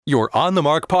Your On the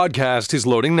Mark podcast is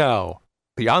loading now.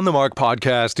 The On the Mark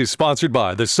podcast is sponsored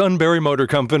by the Sunbury Motor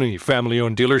Company,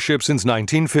 family-owned dealership since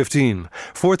 1915,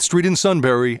 4th Street in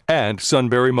Sunbury, and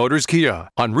Sunbury Motors Kia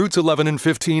on routes 11 and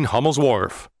 15 Hummel's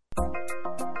Wharf.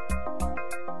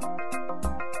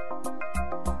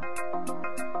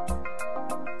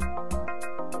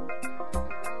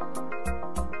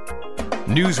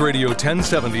 News Radio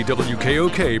 1070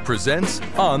 WKOK presents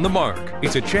On the Mark.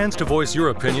 It's a chance to voice your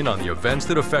opinion on the events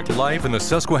that affect life in the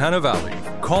Susquehanna Valley.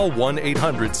 Call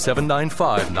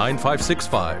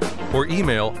 1-800-795-9565 or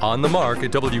email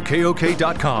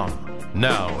onthemark@wkok.com.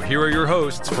 Now, here are your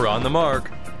hosts for On the Mark,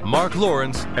 Mark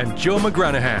Lawrence and Joe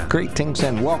McGranahan. Greetings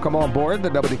and welcome on board the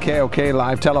WKOK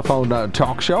live telephone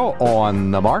talk show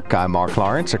On the Mark. I'm Mark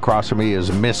Lawrence. Across from me is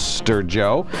Mr.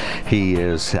 Joe. He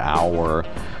is our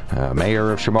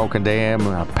mayor of Shamokin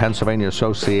Dam, Pennsylvania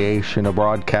Association of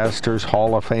Broadcasters,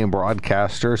 Hall of Fame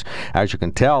broadcasters. As you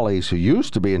can tell, he's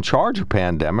used to be in charge of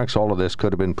pandemics. All of this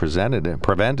could have been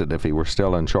prevented if he were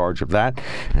still in charge of that.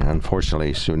 And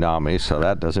unfortunately, tsunami, so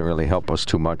that doesn't really help us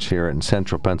too much here in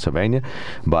central Pennsylvania.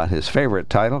 But his favorite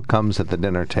title comes at the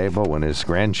dinner table when his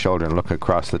grandchildren look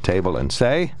across the table and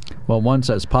say, well, one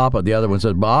says Papa, the other one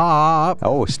says Bob.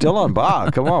 Oh, still on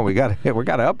Bob. Come on, we got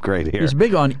to upgrade here. He's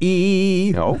big on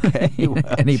E. Okay. Well,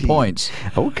 and he points.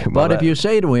 Okay. Well, but if you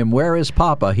say to him, "Where is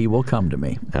Papa?" he will come to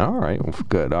me. All right. Well,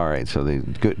 good. All right. So the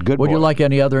good boy. Would you like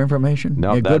any other information?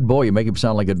 No. Yeah, good boy. You make him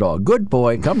sound like a dog. Good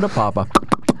boy. Come to Papa.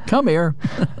 Come here.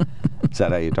 Is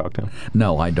that how you talk to him?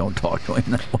 No, I don't talk to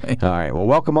him that way. All right. Well,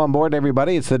 welcome on board,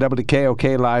 everybody. It's the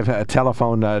WKOK live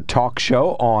telephone talk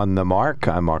show On the Mark.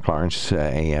 I'm Mark Lawrence,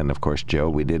 and, of course, Joe,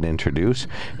 we did introduce.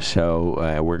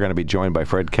 So we're going to be joined by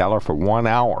Fred Keller for 1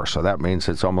 hour. So that means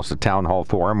it's almost a town hall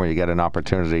forum where you get an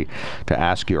opportunity to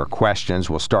ask your questions.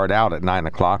 We'll start out at 9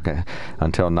 o'clock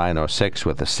until 9:06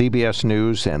 with the CBS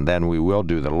News, and then we will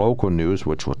do the local news,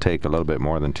 which will take a little bit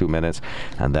more than 2 minutes,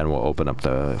 and then we'll open up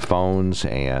the phones,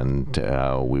 and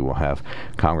we will have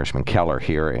Congressman Keller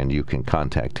here, and you can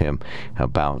contact him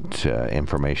about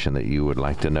information that you would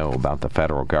like to know about the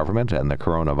federal government and the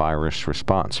coronavirus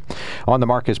response. On the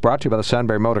Mark is brought to you by the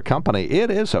Sunbury Motor Company.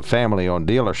 It is a family-owned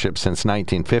dealership since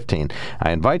 1915.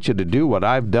 I invite you to do what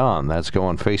I've done. That's go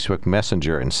on Facebook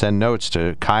Messenger and send notes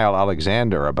to Kyle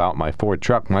Alexander about my Ford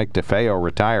truck. Mike DeFeo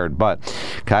retired, but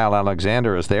Kyle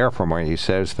Alexander is there from where he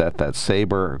says that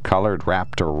saber-colored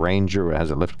Raptor Ranger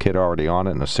has a lift kit already on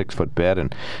it and a 6-foot bed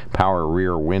and power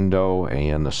rear window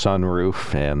and the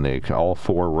sunroof and all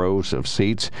 4 rows of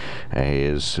seats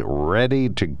is ready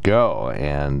to go,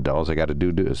 and all I got to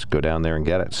do is go down there and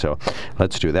get it. So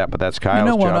let's do that. But that's Kyle's You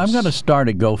know what? jobs. I'm going to start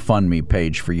a GoFundMe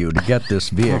page for you to get this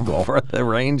vehicle. For the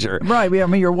Ranger. Right. I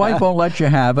mean, your wife won't let you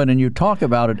have it, and you talk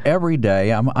about it every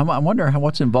day. I'm wondering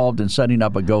what's involved in setting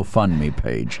up a GoFundMe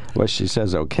page. Well, she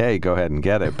says, okay, go ahead and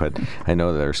get it, but I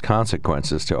know there's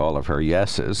consequences to all of her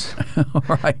yeses.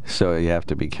 Right. So you have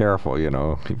to be careful, you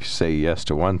know. If you say yes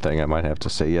to one thing, I might have to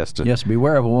say yes to... Yes,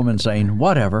 beware of a woman saying,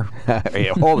 whatever.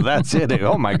 Oh, that's it.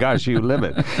 Oh, my gosh, you live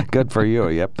it. Good for you.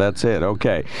 Yep, that's it.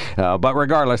 Okay. But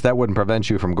regardless, that wouldn't prevent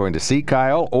you from going to see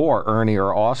Kyle or Ernie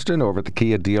or Austin over at the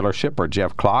Kia dealership, or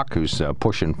Jeff Klock, who's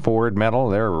pushing Ford metal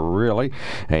there, really,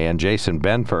 and Jason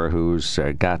Benfer, who's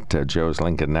got Joe's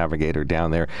Lincoln Navigator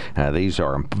down there. These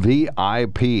are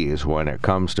VIPs when it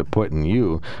comes to putting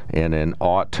you in an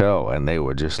auto, and they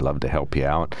would just love to help you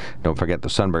out. Don't forget the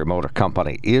Sunbury Motor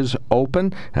Company is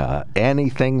open.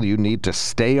 Anything you need to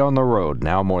stay on the road,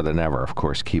 now more than ever, of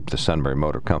course, keep the Sunbury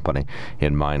Motor Company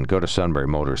in mind. Go to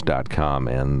sunburymotors.com,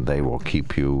 and they will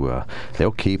keep you,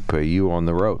 they'll keep you on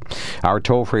the road. Our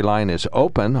toll-free line is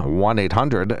open,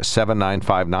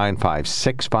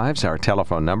 1-800-795-9565 is our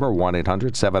telephone number,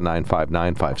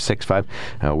 1-800-795-9565.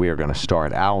 We are going to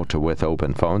start out with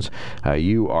open phones.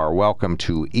 You are welcome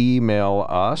to email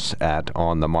us at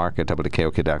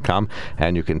onthemark@wkok.com,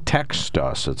 and you can text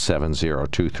us at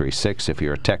 70236. If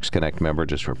you're a Text Connect member,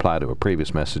 just reply to a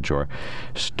previous message or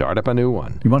start up a new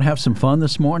one. You want to have some fun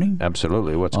this morning?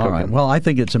 Absolutely. What's All cooking? right. Well, I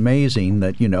think it's amazing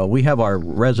that, we have our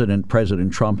resident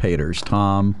President Trump haters,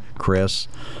 Tom, Chris.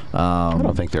 I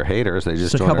don't think they're haters. They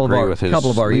just don't agree with his a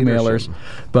couple of our emailers.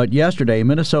 But yesterday,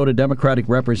 Minnesota Democratic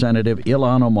Representative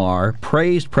Ilhan Omar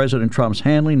praised President Trump's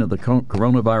handling of the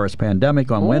coronavirus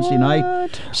pandemic on Wednesday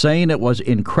night, saying it was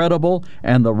incredible credible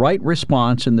and the right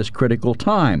response in this critical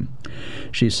time.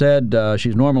 She said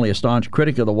she's normally a staunch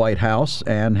critic of the White House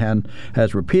and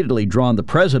has repeatedly drawn the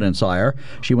president's ire.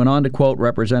 She went on to quote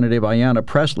Representative Ayanna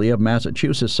Pressley of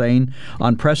Massachusetts, saying,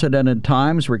 "Unprecedented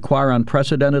times require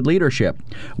unprecedented leadership.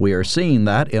 We are seeing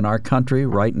that in our country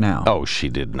right now." Oh, she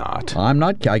did not.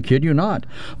 I kid you not.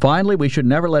 Finally, we should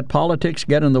never let politics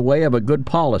get in the way of a good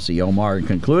policy, Omar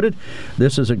concluded.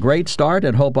 This is a great start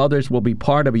and hope others will be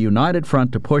part of a united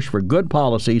front to push for good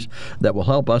policies that will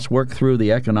help us work through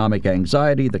the economic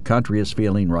anxiety the country is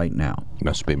feeling right now.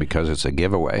 Must be because it's a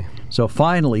giveaway. So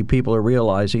finally, people are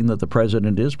realizing that the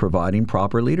president is providing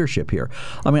proper leadership here.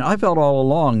 I mean, I felt all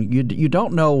along you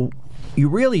don't know. You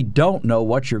really don't know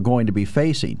what you're going to be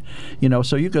facing.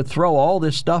 So you could throw all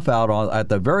this stuff out at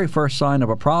the very first sign of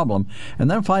a problem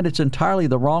and then find it's entirely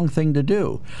the wrong thing to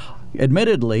do.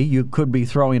 Admittedly, you could be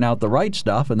throwing out the right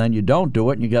stuff, and then you don't do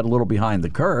it, and you get a little behind the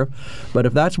curve. But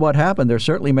if that's what happened, they're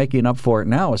certainly making up for it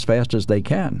now as fast as they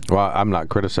can. Well, I'm not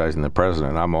criticizing the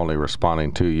president. I'm only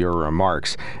responding to your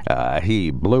remarks.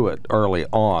 He blew it early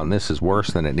on. This is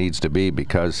worse than it needs to be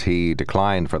because he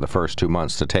declined for the first 2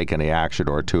 months to take any action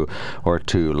or to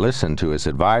listen to his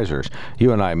advisors.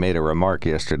 You and I made a remark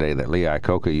yesterday that Lee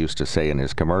Iacocca used to say in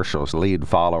his commercials, lead,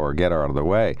 follow, or get out of the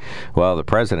way. Well, the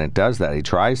president does that. He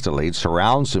tries to lead,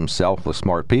 surrounds himself with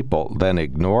smart people, then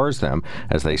ignores them.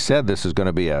 As they said, this is going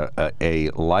to be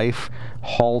a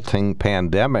life-halting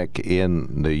pandemic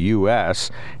in the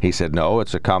U.S. He said, no,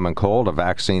 it's a common cold. A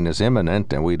vaccine is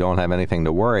imminent, and we don't have anything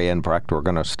to worry. In fact, we're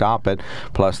going to stop it.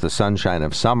 Plus, the sunshine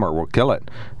of summer will kill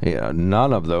it.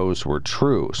 None of those were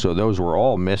true. So those were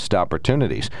all missed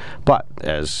opportunities. But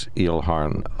as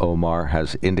Ilhan Omar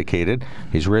has indicated,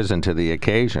 he's risen to the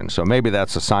occasion. So maybe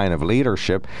that's a sign of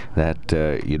leadership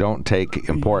that you don't take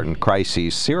important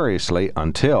crises seriously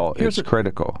until it's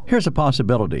critical. Here's a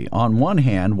possibility. On one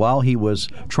hand, while he was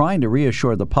trying to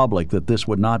reassure the public that this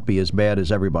would not be as bad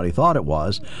as everybody thought it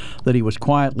was, that he was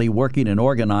quietly working and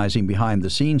organizing behind the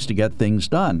scenes to get things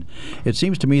done. It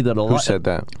seems to me that a lot... Who said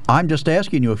that? I'm just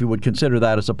asking you if you would consider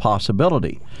that as a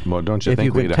possibility. Well, don't you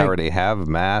think we'd already have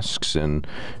masks and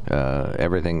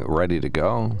everything ready to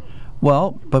go?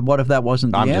 Well, but what if that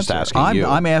wasn't the answer? I'm just asking you.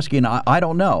 I'm asking, I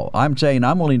don't know. I'm saying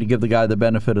I'm willing to give the guy the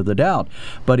benefit of the doubt.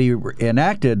 But he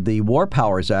enacted the War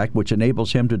Powers Act, which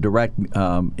enables him to direct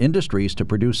industries to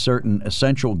produce certain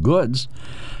essential goods.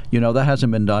 That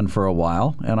hasn't been done for a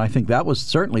while, and I think that was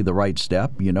certainly the right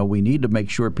step. We need to make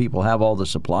sure people have all the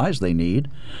supplies they need.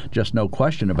 Just no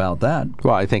question about that.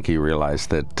 Well, I think he realized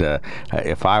that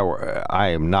I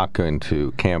am not going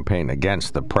to campaign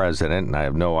against the president, and I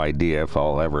have no idea if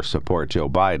I'll ever support Joe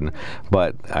Biden,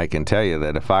 but I can tell you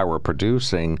that if I were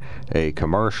producing a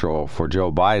commercial for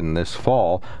Joe Biden this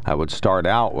fall, I would start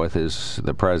out with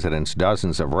the president's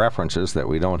dozens of references that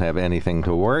we don't have anything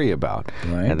to worry about,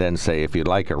 right. And then say, if you'd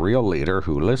like a real leader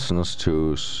who listens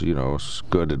to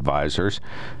good advisors,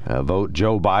 vote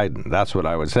Joe Biden. That's what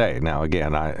I would say. Now,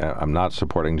 again, I'm not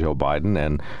supporting Joe Biden,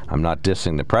 and I'm not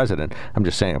dissing the president. I'm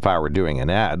just saying, if I were doing an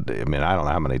ad, I don't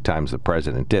know how many times the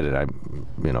president did it.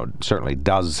 Certainly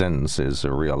dozens is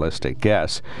a realistic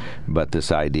guess, but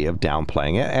this idea of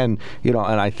downplaying it, and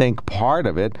I think part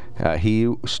of it,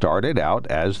 he started out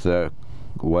as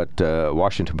what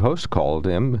Washington Post called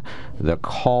him, the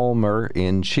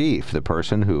calmer-in-chief, the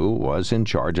person who was in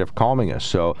charge of calming us.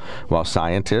 So while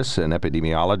scientists and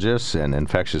epidemiologists and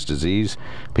infectious disease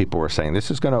people were saying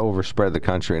this is going to overspread the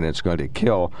country and it's going to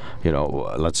kill,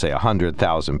 let's say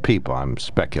 100,000 people, I'm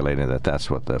speculating that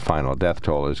that's what the final death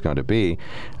toll is going to be,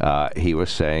 he was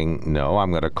saying, no,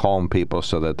 I'm going to calm people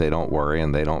so that they don't worry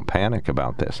and they don't panic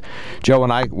about this. Joe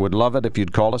and I would love it if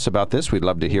you'd call us about this. We'd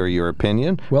love to hear your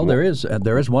opinion. Well, there is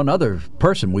one other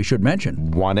person we should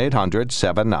mention.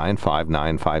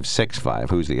 1-800-795-9565.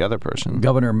 Who's the other person?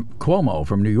 Governor Cuomo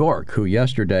from New York, who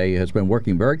yesterday has been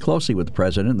working very closely with the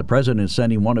president. The president is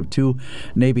sending one of 2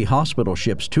 Navy hospital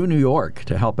ships to New York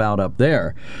to help out up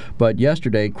there. But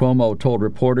yesterday, Cuomo told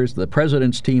reporters the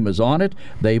president's team is on it.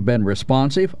 They've been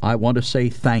responsive. I want to say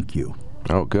thank you.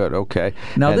 Oh, good. Okay.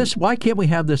 Now, why can't we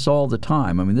have this all the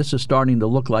time? I mean, this is starting to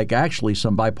look like actually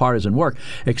some bipartisan work,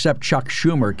 except Chuck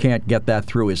Schumer can't get that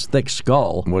through his thick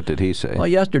skull. What did he say? Well,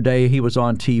 yesterday he was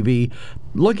on TV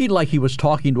looking like he was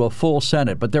talking to a full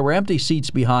Senate, but there were empty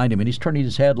seats behind him, and he's turning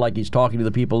his head like he's talking to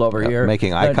the people over here.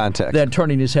 Making eye contact. Then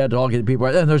turning his head talking to the people,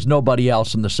 and there's nobody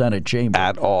else in the Senate chamber.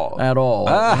 At all.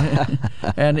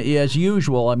 And as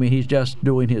usual, he's just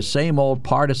doing his same old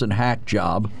partisan hack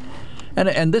job.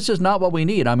 And this is not what we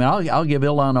need. I mean, I'll give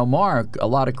Ilhan Omar a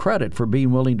lot of credit for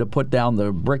being willing to put down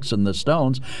the bricks and the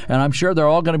stones, and I'm sure they're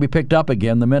all going to be picked up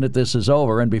again the minute this is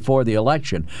over and before the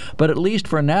election. But at least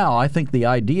for now, I think the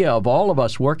idea of all of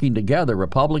us working together,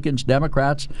 Republicans,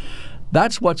 Democrats,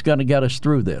 that's what's going to get us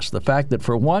through this. The fact that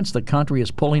for once the country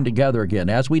is pulling together again,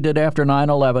 as we did after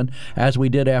 9/11, as we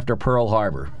did after Pearl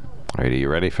Harbor. All right, are you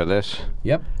ready for this?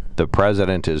 Yep. The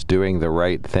president is doing the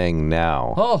right thing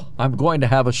now. Oh, I'm going to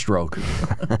have a stroke.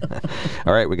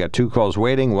 All right, we got 2 calls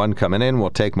waiting, 1 coming in. We'll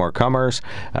take more comers.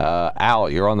 Al,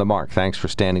 you're on the mark. Thanks for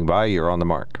standing by. You're on the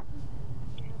mark.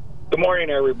 Good morning,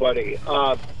 everybody.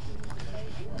 I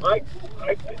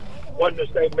wanted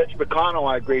to say Mitch McConnell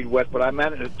I agreed with, but I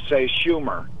meant to say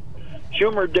Schumer.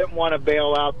 Schumer didn't want to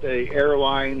bail out the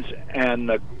airlines and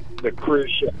the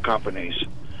cruise ship companies,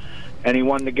 and he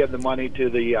wanted to give the money to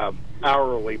the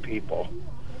hourly people.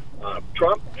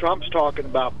 Trump's talking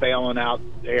about bailing out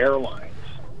the airlines.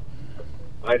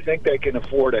 I think they can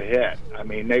afford a hit. I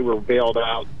mean, they were bailed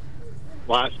out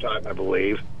last time, I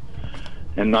believe,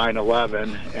 in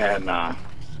 9/11, and I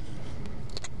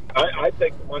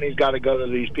think the money's got to go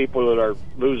to these people that are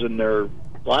losing their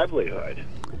livelihood.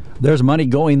 There's money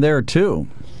going there, too.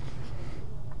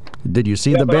 Did you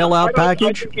see the bailout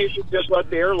package? I think you should just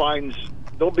let the airlines,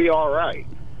 they'll be all right.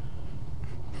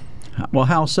 Well,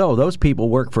 how so? Those people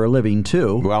work for a living,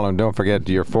 too. Well, and don't forget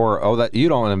your that you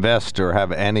don't invest or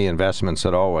have any investments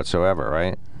at all whatsoever,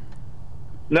 right?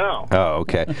 No. Oh,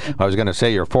 okay. I was going to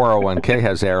say your 401k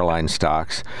has airline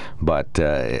stocks, but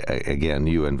again,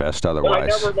 you invest otherwise.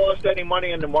 Well, I never lost any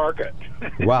money in the market.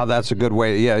 Wow, that's a good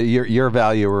way. Yeah, your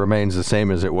value remains the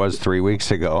same as it was 3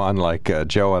 weeks ago, unlike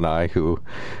Joe and I, who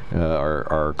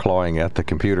are clawing at the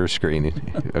computer screen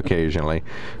occasionally,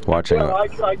 watching. Well, I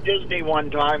tried Disney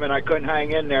one time, and I couldn't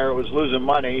hang in there. It was losing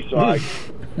money, so I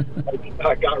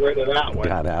got rid of that one.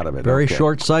 Got out of it. Very okay.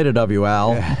 short-sighted of you,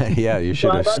 Al. Yeah, you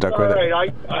should have stuck with it.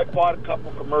 I bought a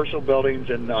couple commercial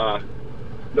buildings, and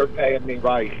they're paying me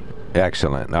right.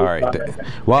 Excellent. All right.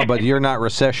 Well, but you're not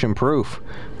recession-proof.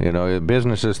 You know,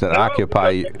 businesses that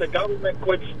occupy. If the government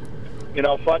quits,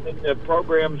 funding the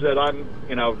programs that I'm,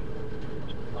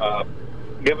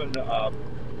 given a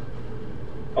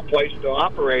place to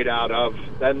operate out of,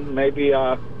 then maybe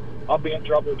I'll be in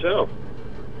trouble too.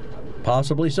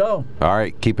 Possibly so. All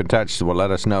right, keep in touch. Well,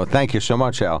 let us know. Thank you so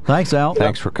much, Al. Thanks, Al.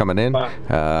 Thanks for coming in.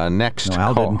 Next no,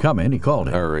 Al call. didn't come in. He called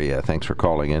in. Yeah, thanks for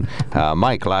calling in.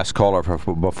 Mike, last caller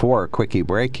before a quickie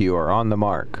break. You are on the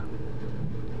mark.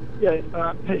 Yeah,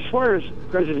 as far as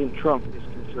President Trump is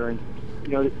concerned,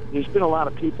 there's been a lot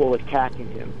of people attacking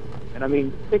him. And, I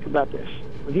mean, think about this.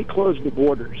 When he closed the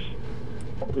borders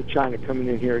with China coming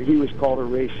in here, he was called a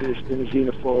racist and a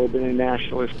xenophobe and a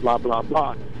nationalist, blah, blah,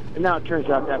 blah. And now it turns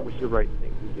out that was the right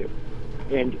thing to do.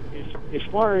 And as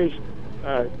far as,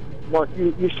 Mark,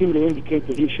 you seem to indicate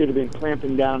that he should have been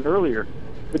clamping down earlier.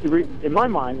 But in my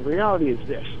mind, the reality is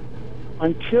this.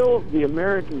 Until the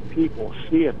American people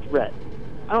see a threat,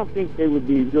 I don't think they would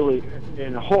be really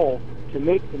in a hole to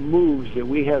make the moves that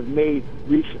we have made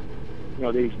recently.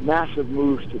 These massive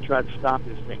moves to try to stop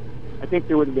this thing. I think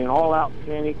there would have been all-out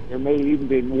panic. There may have even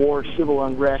been war, civil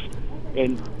unrest.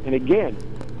 And again,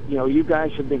 you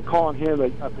guys have been calling him a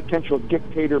potential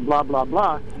dictator, blah, blah,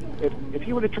 blah. If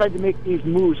he would have tried to make these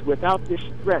moves without this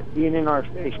threat being in our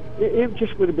face, it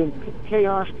just would have been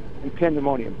chaos and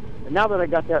pandemonium. And now that I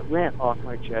got that rant off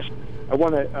my chest, I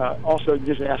want to also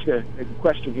just ask a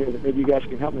question here that maybe you guys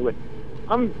can help me with.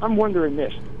 I'm wondering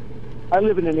this. I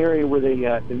live in an area where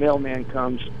the mailman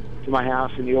comes to my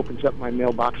house and he opens up my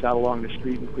mailbox out along the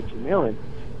street and puts the mail in.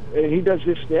 And he does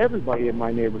this to everybody in my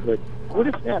neighborhood. What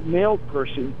if that mail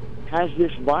person has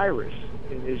this virus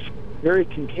and is very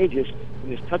contagious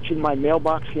and is touching my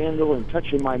mailbox handle and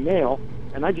touching my mail,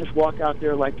 and I just walk out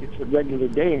there like it's a regular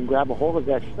day and grab a hold of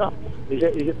that stuff? Is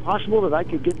it possible that I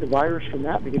could get the virus from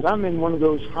that? Because I'm in one of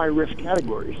those high-risk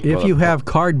categories. If you have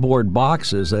cardboard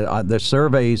boxes, the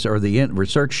surveys or the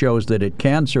research shows that it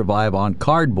can survive on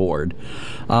cardboard.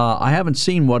 I haven't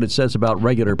seen what it says about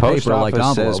regular paper like envelopes. Post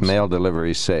office says mail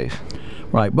delivery is safe.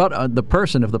 Right, but if the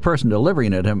person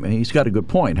delivering it, he's got a good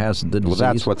point, has the disease.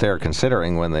 Well, that's what they're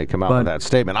considering when they come out with that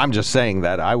statement. I'm just saying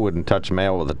that I wouldn't touch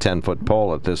mail with a 10-foot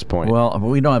pole at this point. Well,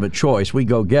 we don't have a choice. We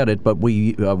go get it, but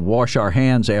we wash our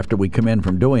hands after we come in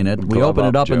from doing it. We open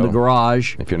it up in the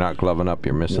garage. If you're not gloving up,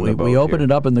 you're missing the boat. We open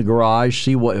it up in the garage,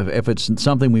 see if it's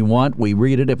something we want, we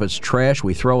read it. If it's trash,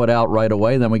 we throw it out right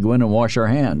away. Then we go in and wash our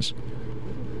hands.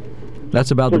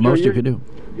 That's about the most you can do.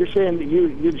 you're saying that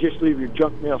you just leave your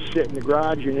junk mail sit in the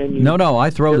garage and then you... No, I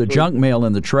throw the junk mail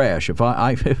in the trash. If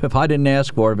I didn't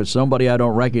ask for it, if it's somebody I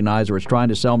don't recognize or is trying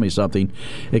to sell me something,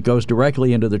 it goes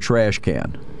directly into the trash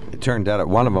can. It turned out that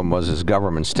one of them was his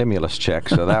government stimulus check,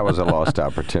 so that was a lost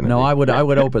opportunity. No, I would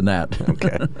open that.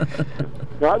 Okay.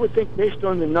 Well, I would think based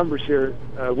on the numbers here,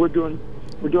 we're doing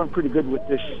pretty good with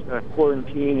this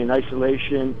quarantine and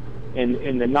isolation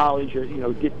and the knowledge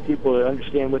of, get people to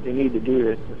understand what they need to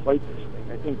do to fight this thing.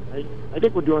 I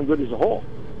think we're doing good as a whole.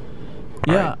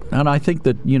 Yeah, right. And I think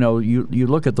that, you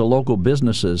look at the local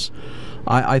businesses,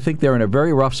 I think they're in a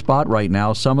very rough spot right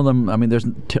now. Some of them, there's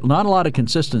not a lot of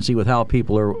consistency with how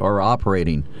people are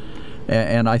operating.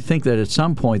 And I think that at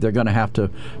some point they're going to have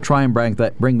to try and bring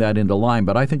that into line.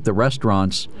 But I think the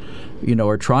restaurants,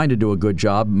 are trying to do a good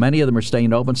job. Many of them are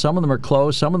staying open. Some of them are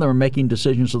closed. Some of them are making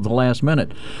decisions at the last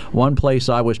minute. One place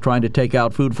I was trying to take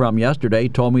out food from yesterday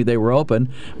told me they were open.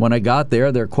 When I got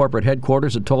there, their corporate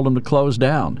headquarters had told them to close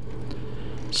down.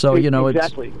 So,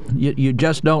 exactly. You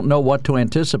just don't know what to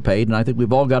anticipate, and I think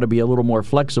we've all got to be a little more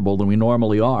flexible than we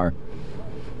normally are.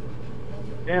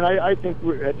 And I think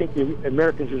the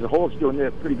Americans as a whole is doing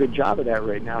a pretty good job of that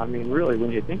right now. Really,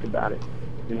 when you think about it,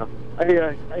 I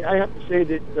have to say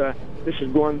that this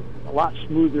is going a lot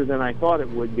smoother than I thought it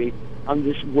would be. I'm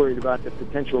just worried about the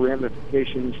potential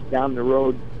ramifications down the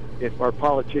road if our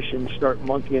politicians start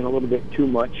monkeying a little bit too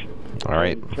much. All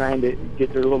right. Trying to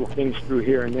get their little things through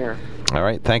here and there. All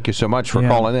right. Thank you so much for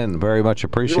calling in. Very much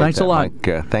appreciate it. Thanks a lot.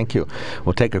 Mike. Thank you.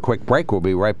 We'll take a quick break. We'll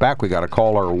be right back. We got a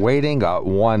caller waiting. Got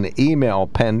one email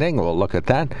pending. We'll look at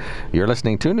that. You're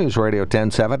listening to News Radio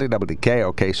 1070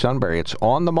 WKOK Sunbury. It's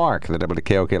On the Mark, the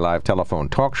WKOK Live Telephone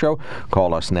Talk Show.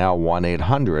 Call us now,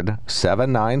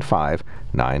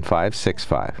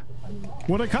 1-800-795-9565.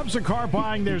 When it comes to car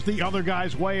buying, there's the other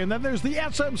guy's way, and then there's the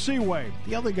SMC way.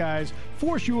 The other guys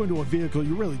force you into a vehicle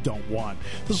you really don't want.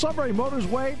 The Sunbury Motors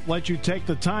way lets you take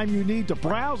the time you need to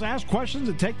browse, ask questions,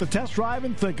 and take the test drive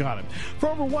and think on it. For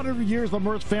over 100 years, the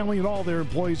Mertz family and all their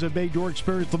employees have made your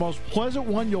experience the most pleasant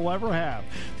one you'll ever have.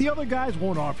 The other guys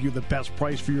won't offer you the best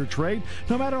price for your trade,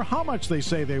 no matter how much they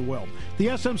say they will. The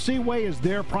SMC way is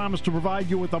their promise to provide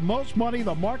you with the most money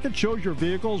the market shows your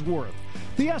vehicle is worth.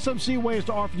 The SMC way is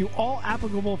to offer you all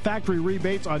applicable factory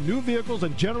rebates on new vehicles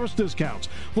and generous discounts.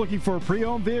 Looking for a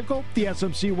pre-owned vehicle? The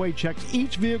SMC way checks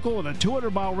each vehicle in a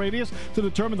 200-mile radius to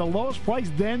determine the lowest price,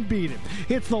 then beat it.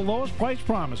 It's the lowest price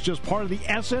promise, just part of the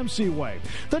SMC way.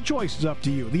 The choice is up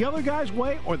to you, the other guy's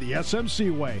way or the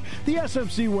SMC way. The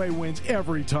SMC way wins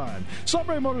every time.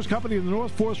 Sunbury Motors Company in the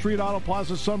North 4th Street Auto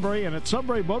Plaza, Sunbury, and at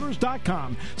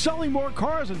sunburymotors.com. Selling more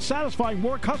cars and satisfying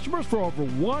more customers for over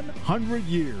 100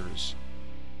 years.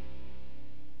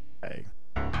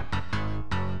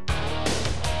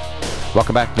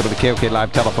 Welcome back to the WKOK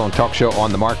Live Telephone Talk Show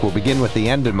On the Mark. We'll begin with the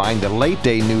end in mind. The late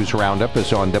day news roundup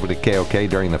is on WKOK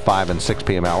during the 5 and 6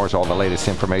 p.m. hours. All the latest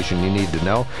information you need to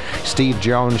know. Steve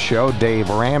Jones Show, Dave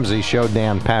Ramsey Show,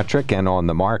 Dan Patrick, and On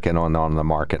the Mark. And on the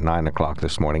Mark at 9 o'clock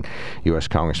this morning, U.S.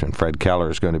 Congressman Fred Keller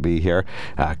is going to be here.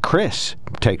 Chris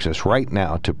takes us right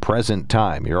now to present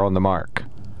time. You're on the Mark.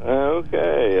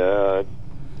 Okay.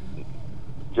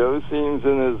 Joe seems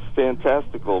in his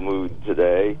fantastical mood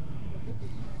today.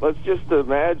 Let's just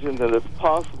imagine that it's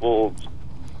possible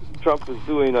Trump is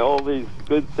doing all these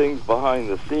good things behind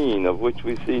the scene of which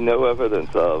we see no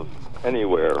evidence of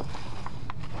anywhere.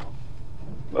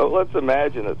 Well, let's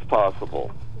imagine it's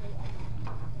possible.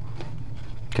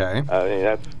 Okay.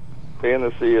 That's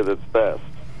fantasy at its best.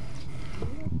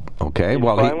 Okay. He's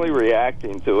finally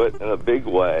reacting to it in a big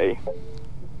way.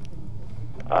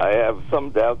 I have some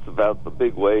doubts about the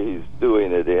big way he's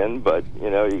doing it in, but,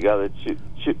 you got to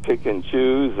pick and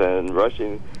choose, and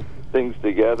rushing things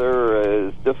together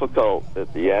is difficult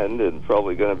at the end, and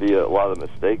probably going to be a lot of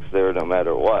mistakes there no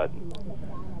matter what.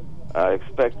 I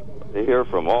expect to hear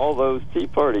from all those Tea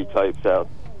Party types out.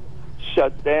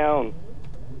 Shut down.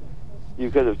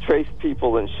 You could have traced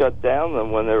people and shut down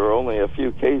them when there were only a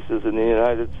few cases in the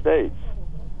United States.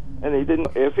 And he didn't.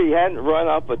 If he hadn't run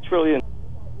up $1 trillion.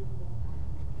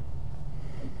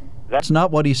 That's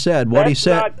not what he said.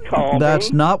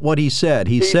 That's not what he said.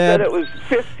 He said it was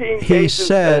 15 cases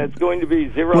and it's going to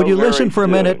be 0. Would you listen for a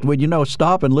minute? Would you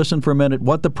stop and listen for a minute?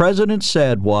 What the president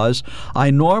said was, I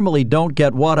normally don't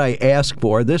get what I ask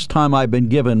for. This time I've been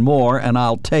given more, and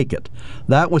I'll take it.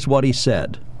 That was what he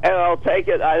said. And I'll take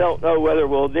it. I don't know whether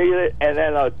we'll need it. And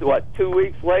then, 2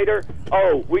 weeks later,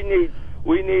 we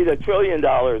we need $1 trillion.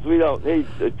 We don't need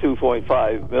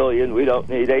 $2.5 billion. We don't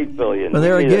need $8 billion. Well,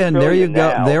 there you go.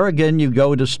 Now. There again, you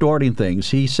go distorting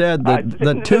things. He said that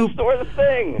distort a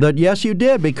thing. That yes, you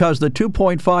did, because the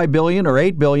 $2.5 billion or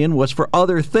 $8 billion was for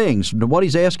other things. What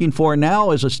he's asking for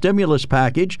now is a stimulus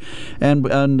package and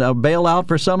a bailout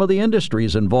for some of the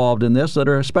industries involved in this that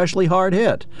are especially hard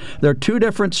hit. There are two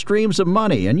different streams of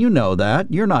money, and you know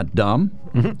that. You're not dumb.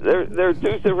 Mm-hmm. There are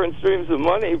two different streams of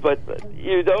money, but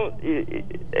you don't.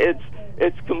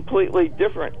 It's completely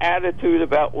different attitude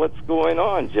about what's going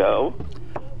on, Joe.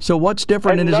 So what's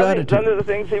different in his attitude? None of the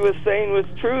things he was saying was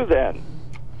true then.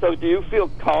 So do you feel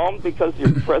calm because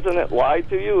your president lied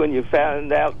to you and you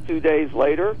found out 2 days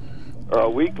later, or a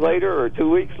week later, or 2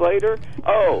 weeks later?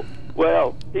 Oh,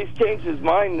 well, he's changed his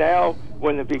mind now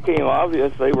when it became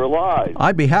obvious they were lies.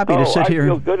 I'd be happy to sit here. I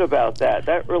feel good about that.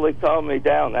 That really calmed me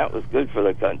down. That was good for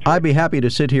the country. I'd be happy to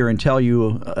sit here and tell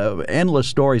you endless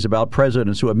stories about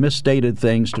presidents who have misstated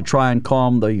things to try and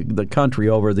calm the country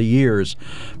over the years,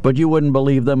 but you wouldn't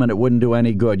believe them and it wouldn't do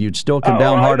any good. You'd still come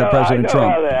down hard at President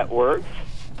Trump. I know how that works.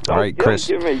 All right, Chris.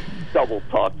 Don't give me double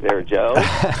talk there, Joe.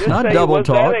 Not double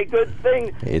talk. Was that a good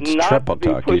thing? It's triple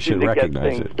talk. You should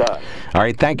recognize it. Done. All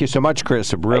right, thank you so much,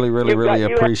 Chris. Really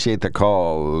appreciate the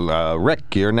call.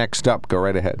 Rick, you're next up. Go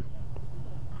right ahead.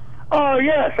 Oh,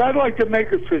 yes. I'd like to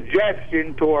make a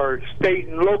suggestion to our state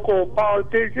and local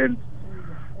politicians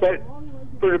that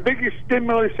for the biggest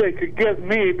stimulus they could give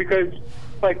me, because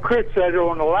like Chris said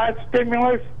on the last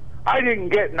stimulus, I didn't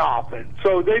get nothing.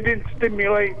 So they didn't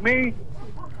stimulate me.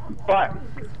 But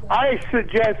I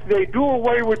suggest they do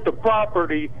away with the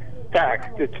property tax.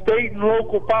 The state and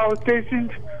local politicians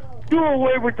do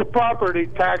away with the property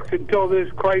tax until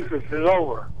this crisis is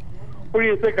over. What do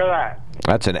you think of that?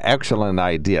 That's an excellent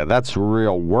idea. That's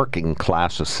real working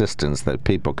class assistance that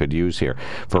people could use here.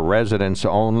 For residents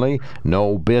only,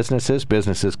 no businesses.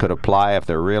 Businesses could apply if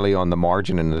they're really on the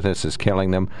margin and this is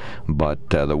killing them. But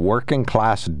the working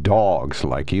class dogs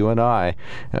like you and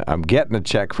I'm getting a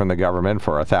check from the government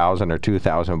for $1,000 or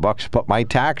 $2,000, but my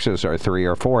taxes are $3,000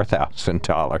 or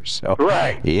 $4,000. So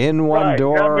right. In one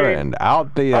door and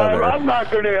out the other. I'm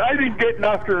not going to. I didn't get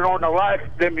nothing on the last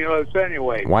stimulus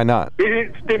anyway. Why not? It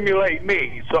didn't stimulate me.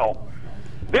 So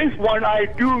this one I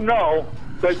do know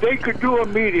that they could do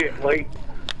immediately.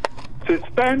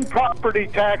 Suspend property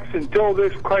tax until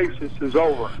this crisis is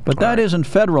over. But that isn't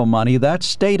federal money. That's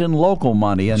state and local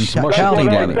money and county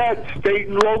money. That's state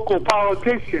and local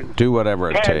politicians. Do whatever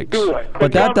it takes. Do it.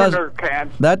 But that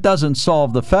doesn't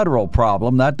solve the federal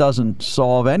problem. That doesn't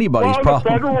solve anybody's problem. The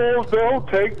federal will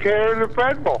take care of the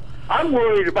federal. I'm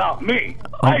worried about me.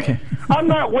 Okay. I'm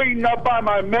not waiting up by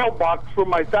my mailbox for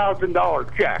my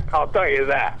 $1,000 check. I'll tell you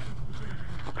that.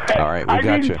 All right, we got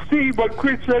you. I didn't see what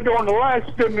Chris said on the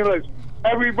last stimulus.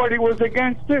 Everybody was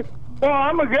against it. Well,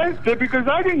 I'm against it because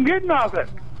I didn't get nothing.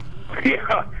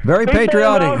 Yeah. Very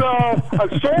patriotic. They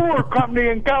a solar company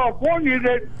in California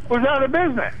that was out of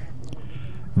business.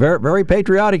 Very, very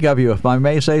patriotic of you, if I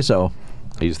may say so.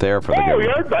 He's there for the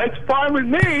government. Oh, yeah, that's fine with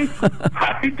me.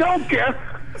 I don't care.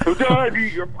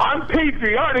 I'm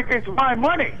patriotic. It's my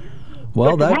money.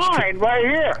 Well, it's mine right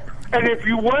here. And if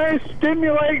you want to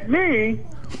stimulate me,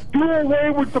 do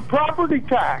away with the property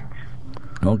tax.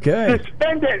 Okay.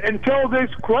 Suspend it until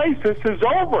this crisis is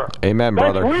over. Amen,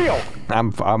 brother. That's real.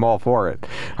 I'm all for it.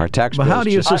 Our tax bills. But how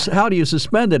do you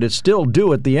suspend it? It's still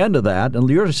due at the end of that, and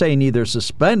you're saying either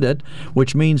suspend it,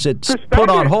 which means it's put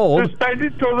on hold. Suspend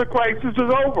it till the crisis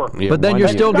is over. Yeah, but then you're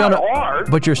still gonna.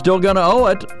 But you're still gonna owe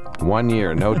it. 1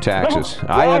 year, no taxes.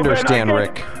 I understand,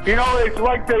 Rick. You know, it's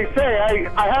like they say.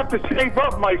 I have to save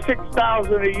up my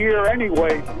 $6,000 a year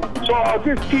anyway, so I'll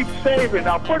just keep saving.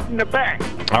 I'll put it in the bank.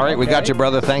 All right, we got you,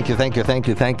 brother. Thank you.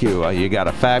 You got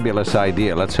a fabulous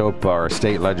idea. Let's hope our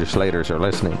state legislators are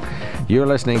listening. You're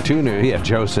listening to New. Yeah,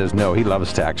 Joe says no. He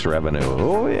loves tax revenue.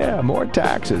 Oh, yeah, more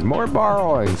taxes, more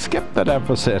borrowing. Skip the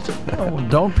deficit. Oh,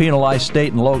 don't penalize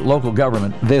state and local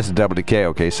government. This is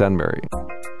WKOK Sunbury.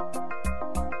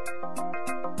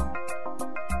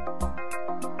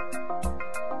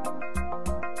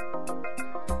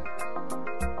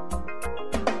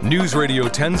 News Radio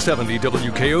 1070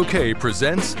 WKOK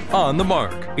presents On the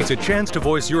Mark. It's a chance to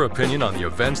voice your opinion on the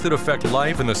events that affect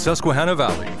life in the Susquehanna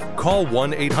Valley. Call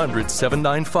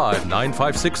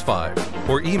 1-800-795-9565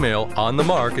 or email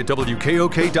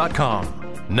onthemark@wkok.com.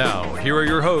 Now, here are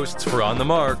your hosts for On the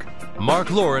Mark,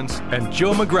 Mark Lawrence and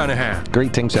Joe McGranahan.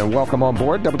 Greetings and welcome on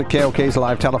board WKOK's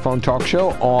live telephone talk show,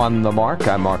 On the Mark.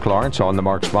 I'm Mark Lawrence, On the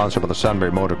Mark, sponsored by the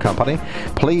Sunbury Motor Company.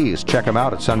 Please check them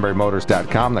out at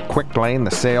sunburymotors.com. The quick lane,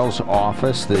 the sales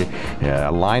office, the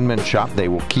alignment shop, they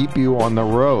will keep you on the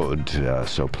road.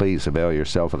 So please avail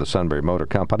yourself of the Sunbury Motor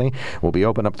Company. We'll be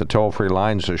opening up the toll-free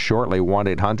lines shortly,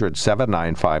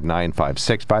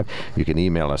 1-800-795-9565. You can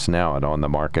email us now at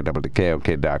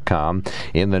onthemark@wkok.com.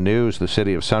 In the news, the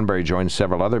city of Sunbury joined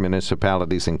several other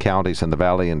municipalities and counties in the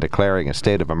valley in declaring a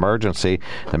state of emergency.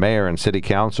 The mayor and city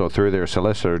council, through their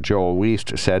solicitor, Joel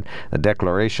Wiest, said the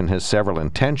declaration has several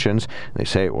intentions. They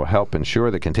say it will help ensure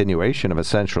the continuation of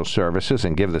essential services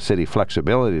and give the city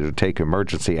flexibility to take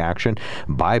emergency action,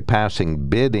 bypassing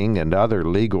bidding and other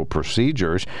legal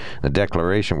procedures. The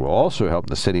declaration will also help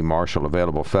the city marshal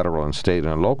available federal and state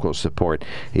and local support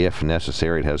if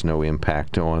necessary. It has no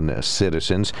impact on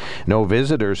citizens. No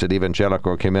visitors at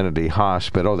Evangelical Community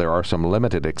Hospital. There are some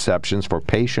limited exceptions for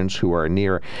patients who are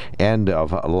near end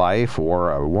of life,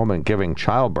 or a woman giving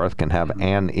childbirth can have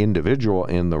an individual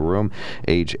in the room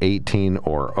age 18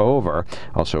 or over.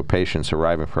 Also, patients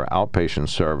arriving for outpatient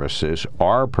services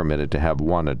are permitted to have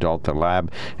one adult. The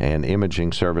lab and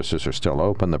imaging services are still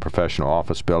open. The professional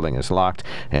office building is locked,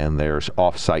 and there's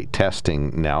off-site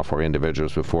testing now for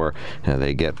individuals before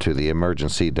they get to the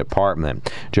emergency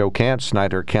department. Joe Kant,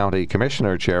 Snyder County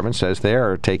Commissioner Chairman, says they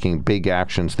are taking big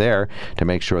actions there to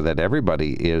make sure that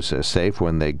everybody is safe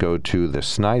when they go to the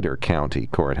Snyder County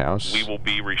Courthouse. We will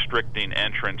be restricting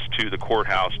entrance to the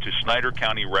courthouse to Snyder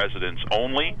County residents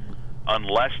only,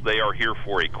 unless they are here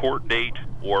for a court date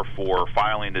or for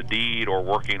filing a deed or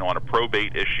working on a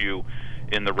probate issue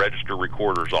in the Register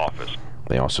Recorder's office.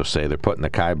 They also say they're putting the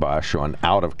kibosh on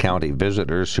out-of-county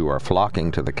visitors who are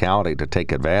flocking to the county to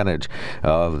take advantage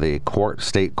of the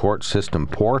state court system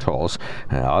portals.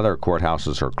 Other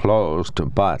courthouses are closed,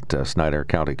 but Snyder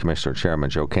County Commissioner Chairman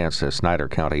Joe Kant says Snyder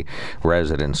County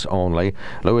residents only.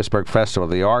 Lewisburg Festival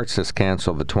of the Arts has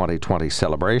canceled the 2020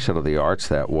 Celebration of the Arts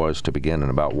that was to begin in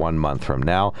about 1 month from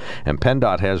now. And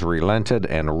PennDOT has relented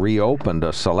and reopened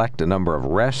a select number of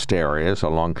rest areas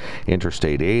along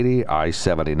Interstate 80,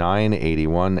 I-79, 81,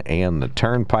 and the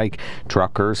Turnpike.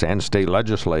 Truckers and state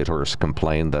legislators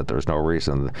complained that there's no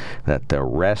reason that the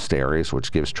rest areas,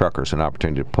 which gives truckers an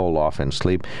opportunity to pull off and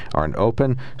sleep, aren't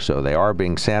open. So they are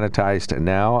being sanitized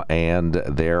now, and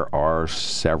there are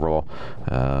several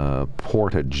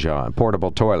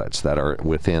portable toilets that are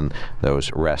within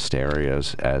those rest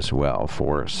areas as well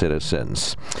for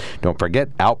citizens. Don't forget,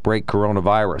 Outbreak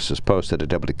Coronavirus is posted at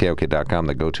WKOK.com,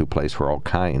 the go-to place for all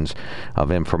kinds of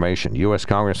information. U.S.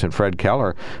 Congressman Fred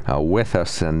Keller with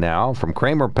us now from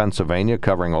Kramer, Pennsylvania,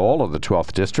 covering all of the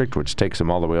 12th District, which takes him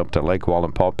all the way up to Lake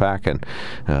Wallenpaupack and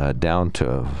down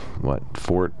to,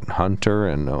 Fort Hunter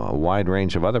and a wide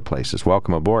range of other places.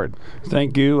 Welcome aboard.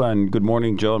 Thank you, and good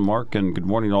morning, Joe and Mark, and good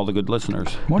morning to all the good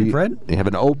listeners. Morning, Fred. You have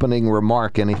an opening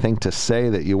remark, anything to say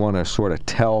that you want to sort of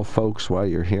tell folks while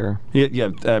you're here?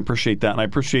 Yeah, I appreciate that, and I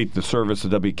appreciate the service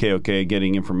of WKOK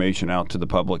getting information out to the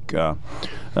public.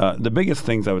 The biggest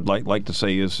things I would like to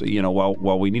say is,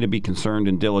 while we need to be concerned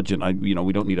and diligent,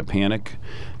 we don't need to panic.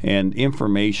 And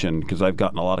information, because I've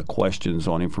gotten a lot of questions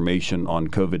on information on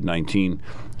COVID-19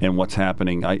 and what's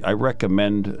happening. I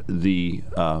recommend the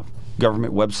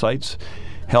government websites,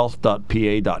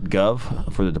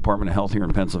 health.pa.gov for the Department of Health here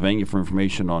in Pennsylvania for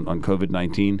information on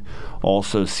COVID-19.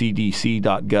 Also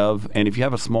cdc.gov. And if you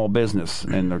have a small business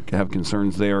and have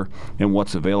concerns there and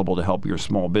what's available to help your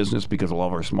small business, because a lot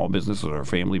of our small businesses are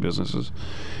family businesses,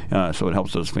 so it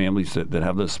helps those families that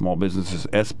have those small businesses,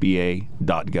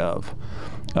 sba.gov.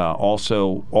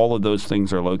 Also, all of those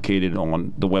things are located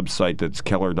on the website that's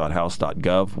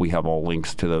keller.house.gov. We have all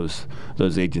links to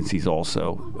those agencies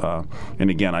also. And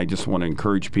again, I just want to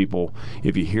encourage people,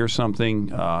 if you hear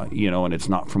something, and it's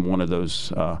not from one of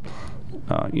those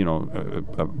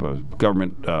a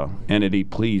government entity,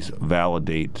 please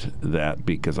validate that,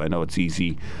 because I know it's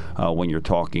easy when you're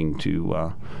talking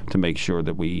to make sure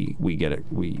that we get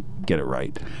it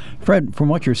right. Fred, from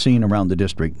what you're seeing around the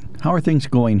district, how are things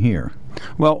going here?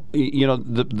 Well,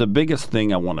 the biggest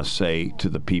thing I want to say to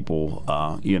the people,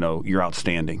 you're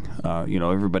outstanding.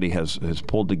 Everybody has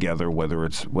pulled together, whether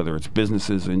it's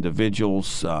businesses,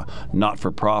 individuals,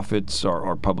 not-for-profits,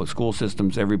 or public school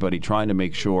systems. Everybody trying to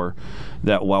make sure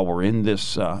that while we're in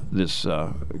this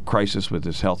crisis with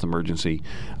this health emergency,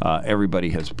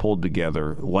 everybody has pulled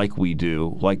together like we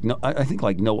do. I think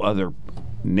like no other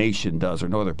nation does or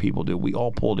no other people do. We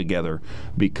all pull together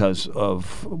because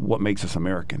of what makes us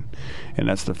American, and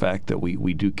that's the fact that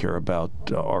we do care about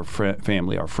our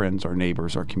family, our friends, our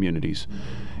neighbors, our communities.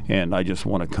 And I just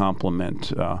want to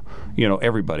compliment,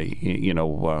 everybody.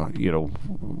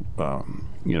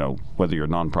 Whether you're a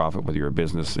nonprofit, whether you're a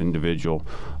business individual,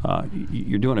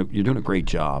 you're doing a great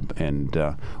job. And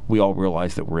we all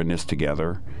realize that we're in this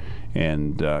together.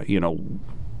 And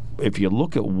if you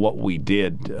look at what we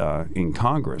did in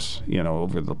Congress,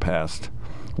 over the past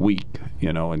week,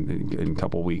 in a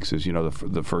couple of weeks, is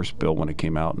the first bill when it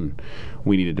came out, and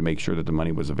we needed to make sure that the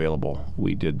money was available.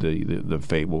 We did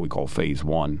the what we call phase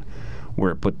one,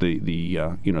 where it put the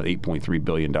 $8.3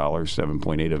 billion,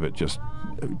 7.8 of it just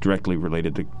directly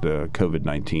related to the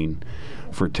COVID-19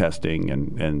 for testing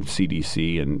and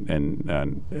CDC and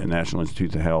National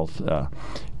Institutes of Health,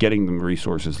 getting them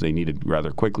resources they needed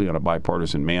rather quickly on a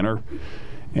bipartisan manner.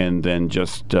 And then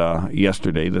just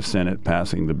yesterday, the Senate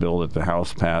passing the bill that the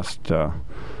House passed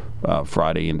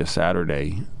Friday into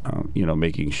Saturday,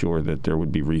 making sure that there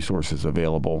would be resources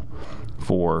available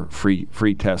for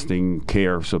free testing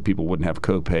care, so people wouldn't have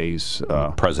co-pays.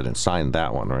 The president signed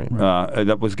that one, right?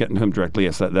 That was getting to him directly.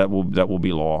 Yes, that will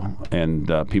be law, and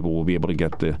people will be able to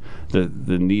get the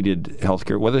needed health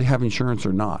care, whether they have insurance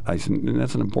or not. And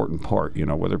that's an important part.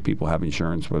 Whether people have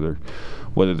insurance, whether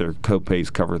their co-pays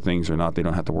cover things or not, they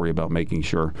don't have to worry about making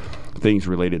sure things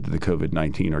related to the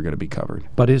COVID-19 are going to be covered.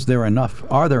 But are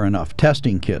there enough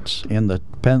testing kits in the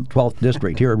 12th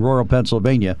District here in rural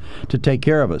Pennsylvania to take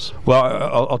care of us? Well,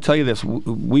 I'll tell you this.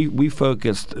 We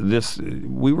focused this.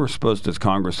 We were supposed to, as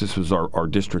Congress, this was our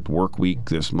district work week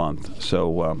this month.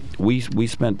 So we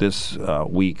spent this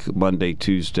week, Monday,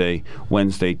 Tuesday,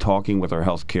 Wednesday, talking with our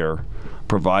healthcare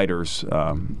providers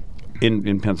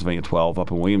in Pennsylvania 12, up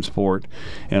in Williamsport,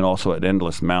 and also at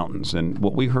Endless Mountains. And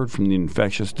what we heard from the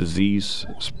infectious disease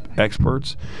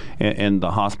experts and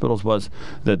the hospitals was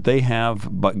that they have,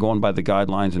 but going by the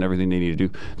guidelines and everything they need to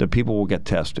do, that people will get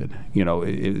tested.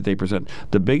 They present.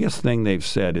 The biggest thing they've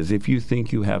said is if you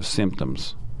think you have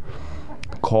symptoms,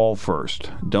 call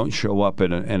first. Don't show up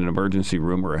in an emergency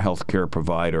room or a healthcare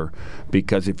provider,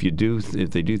 because if they do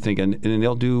think, and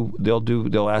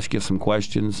they'll ask you some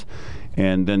questions,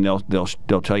 and then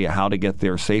they'll tell you how to get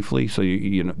there safely, so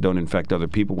you don't infect other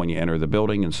people when you enter the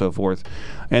building and so forth.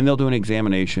 And they'll do an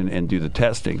examination and do the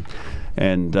testing.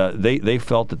 And they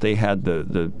felt that they had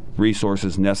the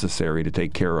resources necessary to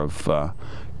take care of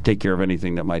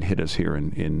anything that might hit us here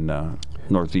in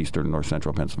northeastern and north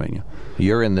central Pennsylvania.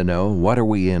 You're in the know. What are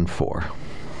we in for?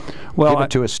 Well, give it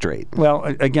to us straight. Well,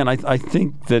 again, I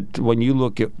think that when you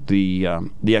look at the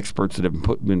experts that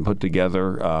have been put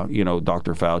together,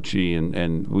 Dr. Fauci,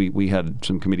 and we had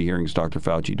some committee hearings. Dr.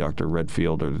 Fauci, Dr.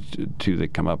 Redfield are the two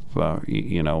that come up,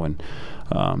 you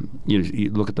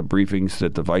look at the briefings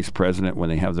that the vice president, when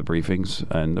they have the briefings,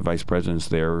 and the vice president's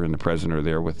there and the president are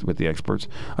there with the experts,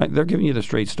 they're giving you the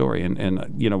straight story. And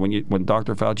when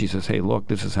Dr. Fauci says, "Hey, look,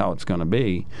 this is how it's going to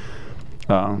be,"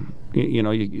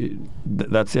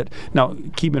 that's it. Now,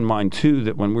 keep in mind, too,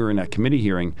 that when we were in that committee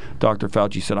hearing, Dr.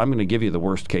 Fauci said, "I'm going to give you the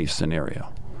worst-case scenario."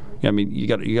 I mean, you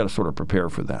got to sort of prepare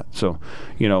for that. So,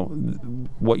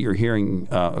 what you're hearing,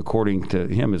 according to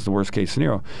him, is the worst-case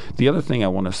scenario. The other thing I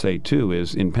want to say, too,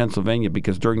 is in Pennsylvania,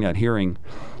 because during that hearing,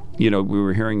 we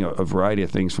were hearing a variety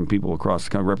of things from people across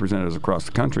the country, representatives across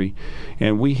the country,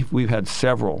 and we've had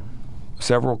several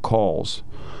calls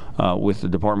with the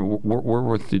department. We're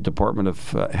with the Department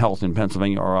of Health in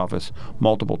Pennsylvania, our office,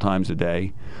 multiple times a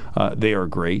day. They are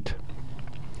great.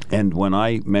 And when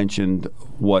I mentioned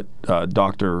what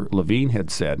Dr. Levine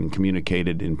had said and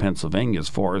communicated in Pennsylvania as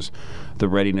far as the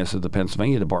readiness of the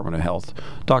Pennsylvania Department of Health,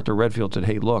 Dr. Redfield said,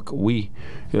 "Hey, look,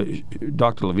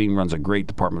 Dr. Levine runs a great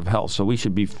Department of Health, so we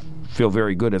should feel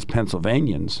very good as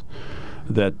Pennsylvanians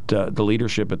that the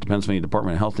leadership at the Pennsylvania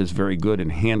Department of Health is very good in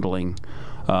handling,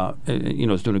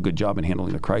 is doing a good job in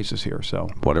handling the crisis here." So,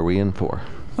 what are we in for?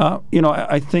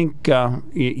 I think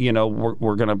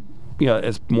we're going to.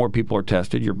 As more people are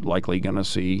tested, you're likely going to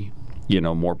see,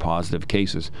 more positive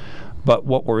cases. But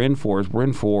what we're in for is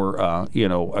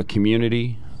a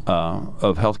community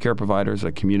of healthcare providers,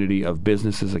 a community of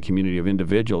businesses, a community of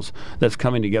individuals that's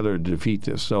coming together to defeat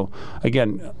this. So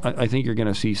again, I think you're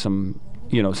going to see some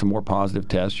more positive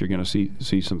tests. You're going to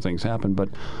see some things happen. But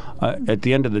at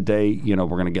the end of the day, we're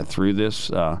going to get through this.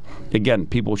 Again,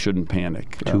 people shouldn't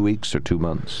panic. 2 weeks or 2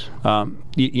 months?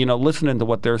 Listening to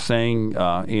what they're saying,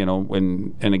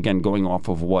 and again, going off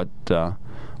of what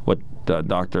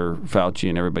Dr. Fauci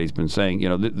and everybody's been saying,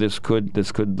 this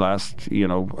could last,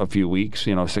 a few weeks,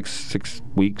 6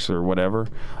 weeks or whatever.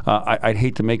 I'd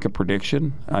hate to make a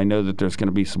prediction. I know that there's going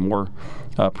to be some more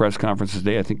press conferences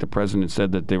today. I think the president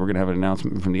said that they were going to have an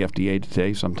announcement from the FDA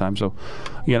today sometime. So,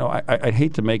 I'd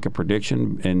hate to make a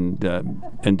prediction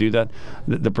and do that.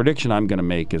 The prediction I'm going to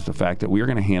make is the fact that we are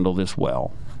going to handle this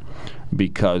well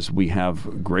because we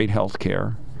have great health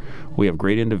care. We have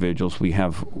great individuals. We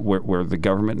have where the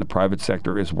government and the private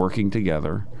sector is working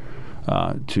together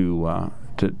to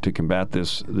combat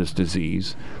this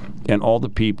disease, and all the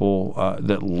people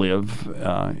that live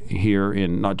here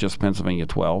in not just Pennsylvania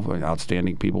 12,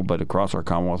 outstanding people, but across our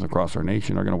Commonwealth, across our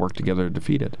nation, are going to work together to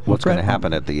defeat it. What's going to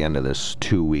happen at the end of this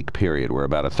 2-week period? We're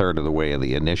about a third of the way of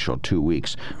the initial 2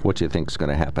 weeks. What do you think is going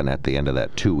to happen at the end of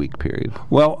that 2-week period?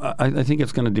 Well, I think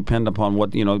it's going to depend upon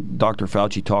what, Dr.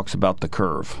 Fauci talks about the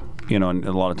curve. And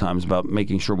a lot of times about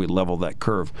making sure we level that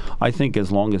curve. I think as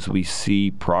long as we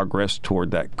see progress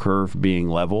toward that curve being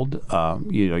leveled,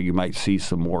 you might see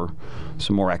some more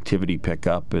activity pick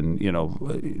up, and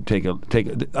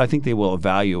I think they will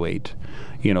evaluate,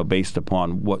 based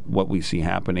upon what we see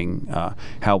happening,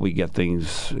 how we get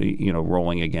things,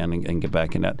 rolling again and get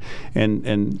back in that.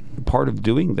 And part of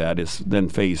doing that is then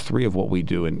phase 3 of what we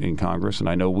do in Congress. And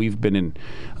I know we've been in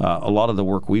a lot of the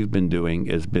work we've been doing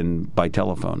has been by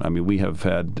telephone. I mean, we have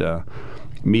had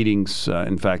meetings.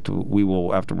 In fact, we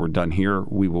will, after we're done here,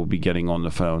 we will be getting on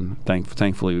the phone.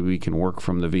 Thankfully, we can work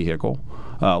from the vehicle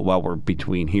while we're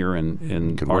between here and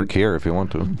you can work here if you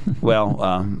want to.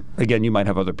 Well, again, you might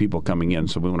have other people coming in,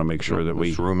 so we want to make sure that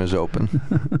this room is open.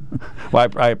 Well,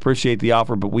 I appreciate the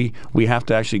offer, but we have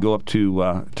to actually go up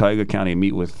to Tioga County and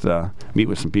meet with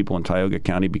some people in Tioga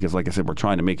County because, like I said, we're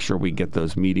trying to make sure we get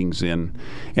those meetings in.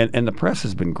 And the press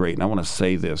has been great, and I want to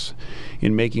say this,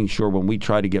 in making sure when we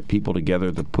try to get people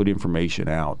together to put information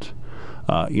out,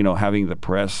 having the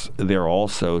press there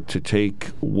also to take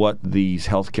what these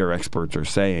healthcare experts are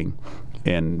saying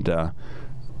and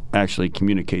actually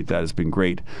communicate that has been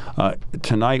great.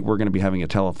 Tonight we're going to be having a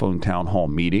telephone town hall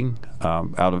meeting.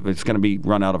 It's going to be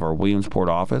run out of our Williamsport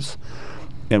office.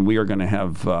 And we are going to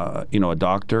have, a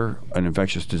doctor, an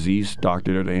infectious disease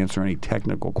doctor there to answer any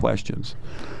technical questions.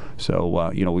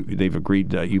 So, they've agreed,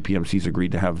 UPMC's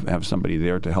agreed to have somebody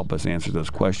there to help us answer those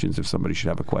questions if somebody should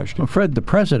have a question. Well, Fred, the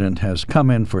president has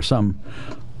come in for some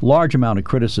large amount of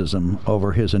criticism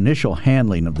over his initial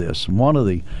handling of this. One of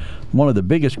the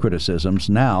biggest criticisms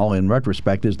now, in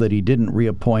retrospect, is that he didn't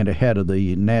reappoint a head of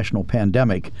the National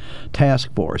Pandemic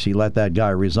Task Force. He let that guy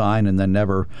resign and then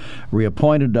never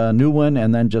reappointed a new one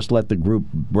and then just let the group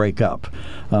break up.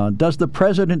 Does the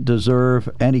president deserve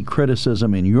any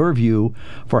criticism, in your view,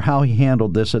 for how he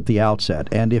handled this at the outset?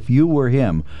 And if you were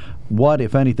him, what,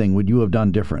 if anything, would you have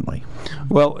done differently?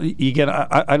 Well, again,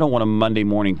 I don't want to Monday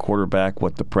morning quarterback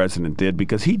what the president did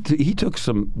because he took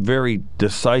some very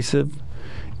decisive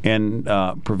and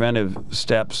preventive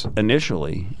steps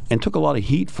initially and took a lot of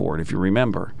heat for it, if you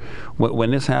remember.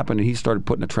 When this happened and he started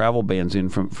putting the travel bans in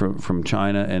from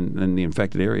China and the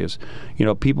infected areas,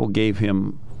 people gave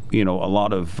him, a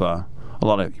lot of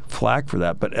flack for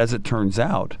that. But as it turns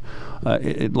out,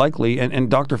 it likely, and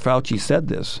Dr. Fauci said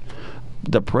this,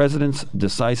 the president's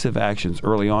decisive actions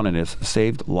early on in this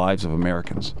saved lives of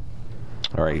Americans.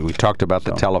 All right, we talked about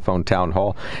the telephone town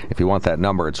hall. If you want that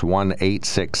number, it's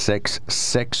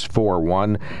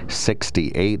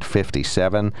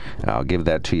 1-866-641-6857. I'll give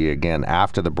that to you again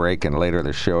after the break and later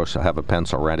the show, so have a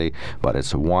pencil ready. But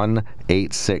it's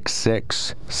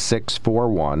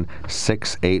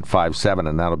 1-866-641-6857,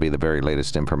 and that'll be the very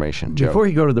latest information. Joe? Before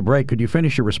you go to the break, could you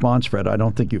finish your response, Fred? I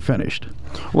don't think you finished.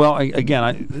 Well,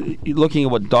 again, looking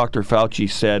at what Dr. Fauci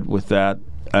said with that,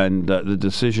 and the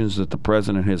decisions that the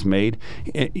president has made,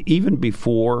 even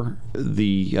before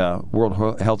the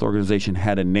World Health Organization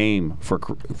had a name for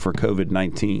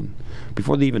COVID-19,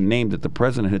 before they even named it, the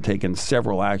president had taken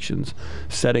several actions,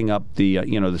 setting up the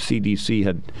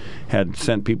CDC had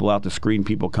sent people out to screen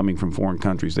people coming from foreign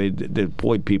countries. They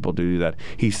deployed people to do that.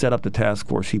 He set up the task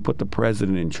force. He put the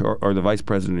president in charge, or the vice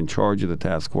president in charge of the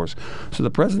task force. So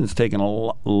the president's taken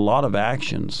a lot of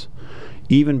actions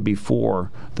even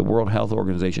before the World Health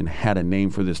Organization had a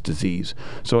name for this disease.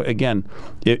 So again,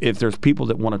 if there's people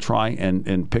that want to try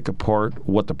and pick apart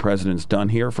what the president's done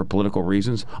here for political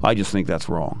reasons, I just think that's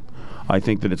wrong. I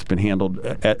think that it's been handled,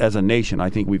 as a nation, I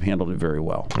think we've handled it very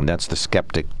well. And that's the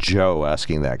skeptic Joe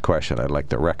asking that question. I'd like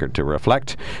the record to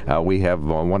reflect. We have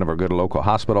one of our good local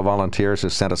hospital volunteers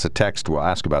has sent us a text. We'll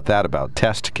ask about that, about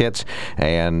test kits,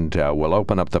 and we'll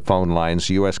open up the phone lines.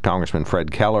 U.S. Congressman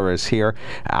Fred Keller is here.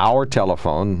 Our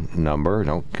telephone number,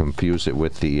 don't confuse it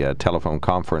with the telephone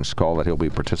conference call that he'll be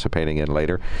participating in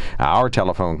later. Our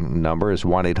telephone number is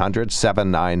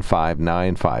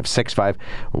 1-800-795-9565,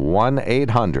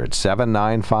 1-800-795-9565.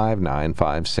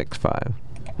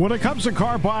 When it comes to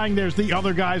car buying, there's the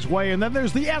other guy's way, and then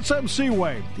there's the SMC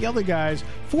way. The other guys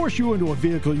force you into a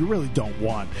vehicle you really don't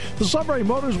want. The Sunbury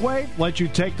Motors way lets you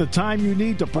take the time you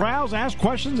need to browse, ask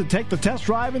questions, and take the test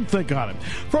drive and think on it.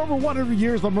 For over 100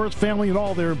 years, the Mertz family and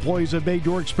all their employees have made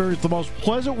your experience the most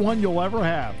pleasant one you'll ever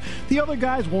have. The other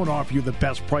guys won't offer you the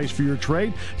best price for your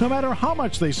trade, no matter how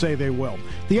much they say they will.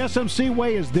 The SMC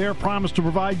way is their promise to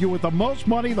provide you with the most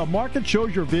money the market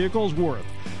shows your vehicle is worth.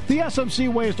 The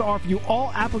SMC way is to offer you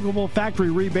all applicable factory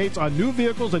rebates on new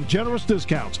vehicles and generous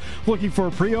discounts. Looking for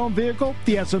a pre-owned vehicle?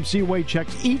 The SMC way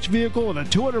checks each vehicle in a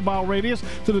 200-mile radius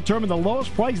to determine the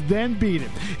lowest price, then beat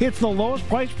it. It's the lowest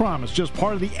price promise, just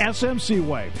part of the SMC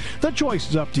way. The choice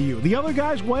is up to you, the other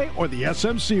guy's way or the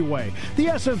SMC way. The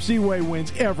SMC way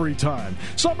wins every time.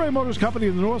 Sunbury Motors Company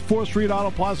in the North 4th Street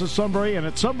Auto Plaza, Sunbury, and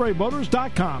at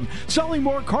sunburymotors.com. Selling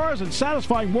more cars and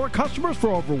satisfying more customers for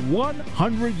over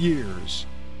 100 years.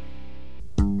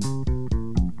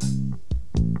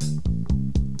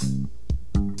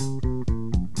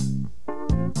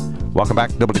 Welcome back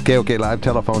to WKOK Live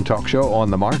Telephone Talk Show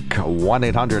on the Mark.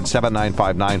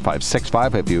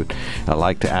 1-800-795-9565. If you'd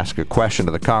like to ask a question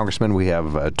to the Congressman, we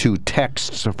have two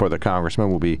texts for the Congressman.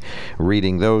 We'll be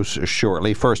reading those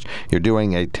shortly. First, you're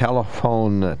doing a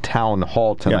telephone town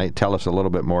hall tonight. Yeah. Tell us a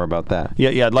little bit more about that.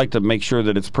 Yeah, I'd like to make sure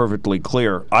that it's perfectly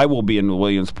clear. I will be in the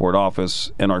Williamsport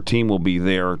office, and our team will be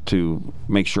there to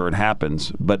make sure it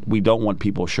happens, but we don't want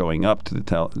people showing up to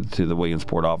the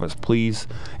Williamsport office. Please,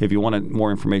 if you want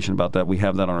more information about that, we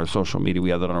have that on our social media.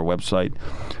 We have that on our website.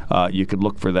 You could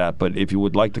look for that. But if you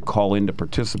would like to call in to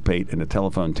participate in a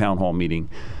telephone town hall meeting,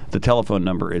 the telephone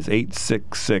number is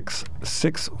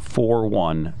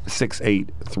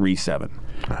 866-641-6837.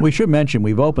 We should mention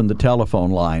we've opened the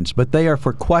telephone lines, but they are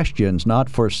for questions, not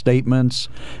for statements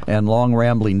and long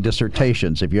rambling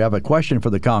dissertations. If you have a question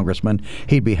for the Congressman,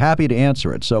 he'd be happy to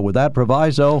answer it. So with that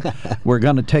proviso, we're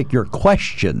going to take your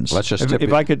questions. Let's just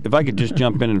if I could just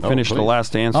jump in and finish the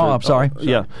last answer. Oh, I'm sorry.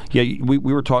 Yeah. We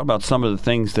were talking about some of the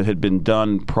things that had been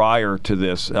done prior to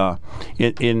this.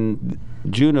 In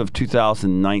June of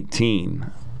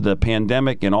 2019, the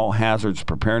Pandemic and All Hazards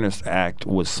Preparedness Act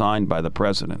was signed by the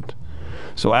President.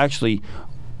 So actually,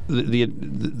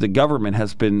 the government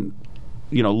has been,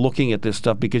 looking at this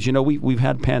stuff because we've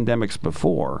had pandemics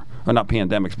before, or not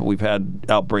pandemics, but we've had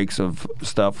outbreaks of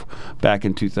stuff back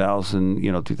in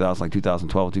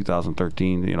 2012,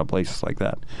 2013, places like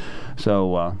that.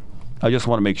 So I just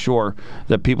want to make sure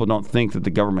that people don't think that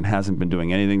the government hasn't been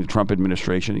doing anything. The Trump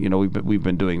administration, we've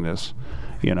been doing this,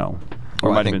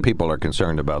 Well, I think people are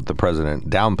concerned about the president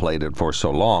downplayed it for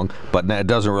so long, but it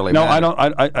doesn't really matter. No,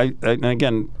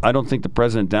 I don't think the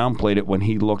president downplayed it when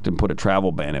he looked and put a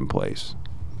travel ban in place.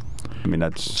 I mean,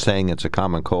 that's saying it's a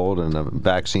common cold and the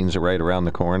vaccines are right around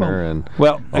the corner and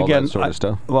all that sort of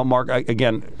stuff. Well, Mark,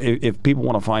 if people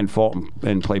want to find fault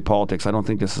and play politics, I don't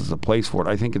think this is the place for it.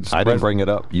 I think it's. I didn't bring it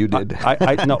up. You did. I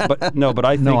think.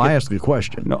 I asked the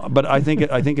question. No, but I think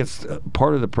it's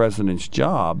part of the president's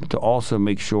job to also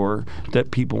make sure that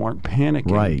people aren't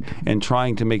panicking, right, and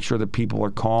trying to make sure that people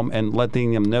are calm and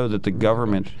letting them know that the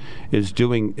government is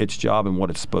doing its job and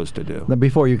what it's supposed to do.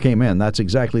 Before you came in, that's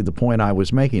exactly the point I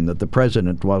was making, that the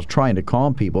president, while trying to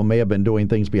calm people, may have been doing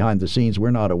things behind the scenes we're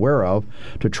not aware of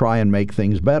to try and make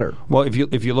things better. Well, if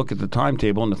you look at the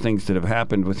timetable and the things that have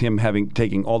happened with him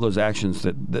taking all those actions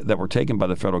that were taken by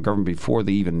the federal government before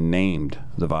they even named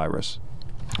the virus.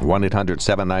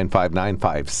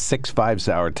 1-800-795-9565 is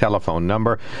our telephone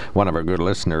number. One of our good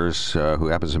listeners, who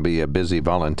happens to be a busy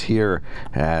volunteer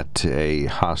at a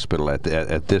hospital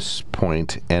at this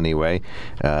point anyway,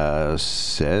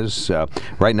 says,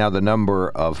 right now the number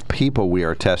of people we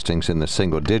are testing is in the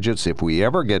single digits. If we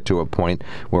ever get to a point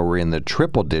where we're in the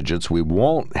triple digits, we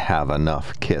won't have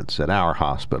enough kits at our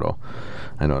hospital.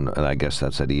 I don't know. I guess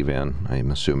that's at Evan,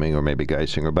 I'm assuming, or maybe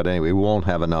Geisinger. But anyway, we won't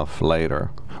have enough later.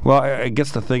 Well, I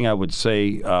guess the thing I would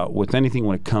say with anything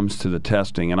when it comes to the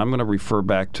testing, and I'm going to refer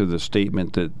back to the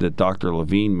statement that Dr.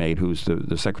 Levine made, who's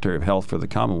the Secretary of Health for the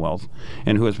Commonwealth,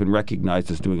 and who has been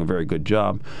recognized as doing a very good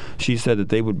job. She said that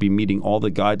they would be meeting all the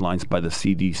guidelines by the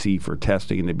CDC for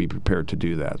testing, and they'd be prepared to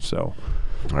do that. So.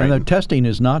 Right. And the testing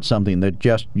is not something that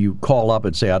just you call up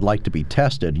and say, I'd like to be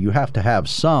tested. You have to have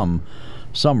some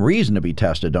reason to be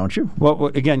tested, don't you? Well,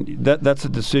 again, that's a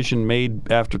decision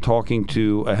made after talking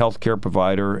to a healthcare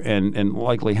provider and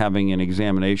likely having an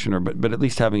examination, but at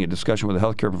least having a discussion with a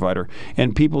healthcare provider.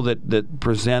 And people that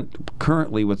present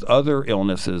currently with other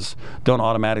illnesses don't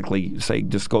automatically say,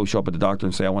 just go show up at the doctor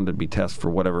and say, I wanted to be tested for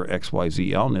whatever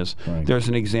XYZ illness. Right. There's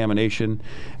an examination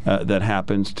that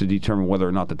happens to determine whether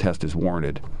or not the test is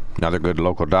warranted. Another good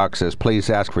local doc says, please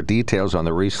ask for details on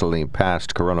the recently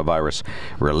passed coronavirus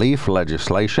relief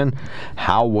legislation.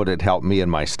 How would it help me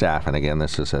and my staff? And again,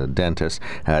 this is a dentist.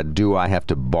 Do I have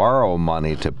to borrow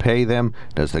money to pay them?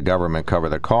 Does the government cover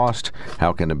the cost?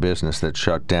 How can a business that's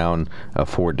shut down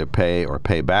afford to pay or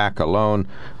pay back a loan,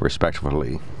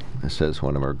 respectively? This says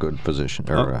one of our good physicians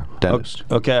or dentists.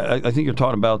 Okay, I think you're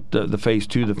talking about the Phase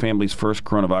 2, the Families First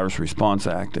Coronavirus Response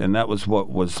Act, and that was what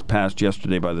was passed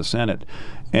yesterday by the Senate.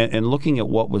 And looking at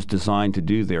what was designed to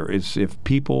do there is if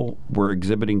people were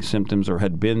exhibiting symptoms or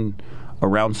had been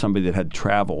around somebody that had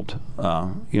traveled,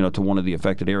 to one of the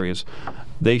affected areas,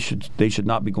 they should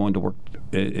not be going to work,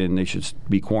 and they should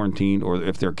be quarantined, or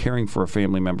if they're caring for a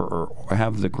family member or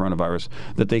have the coronavirus,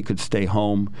 that they could stay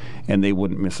home and they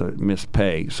wouldn't miss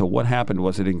pay. So what happened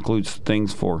was it includes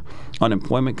things for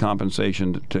unemployment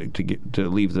compensation to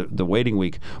leave the waiting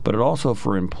week, but it also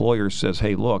for employers says,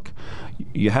 hey, look,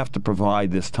 you have to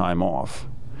provide this time off.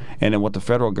 And then what the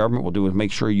federal government will do is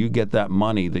make sure you get that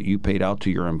money that you paid out to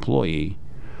your employee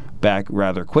back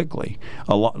rather quickly.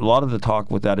 A lot of the talk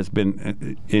with that has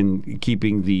been in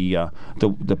keeping the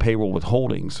payroll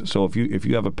withholdings. So if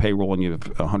you have a payroll and you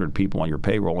have 100 people on your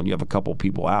payroll and you have a couple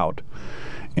people out,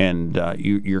 and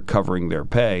you're covering their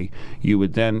pay, you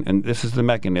would then, and this is the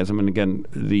mechanism. And again,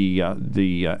 the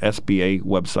SBA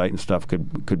website and stuff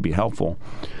could be helpful.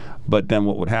 But then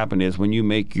what would happen is when you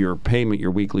make your payment, your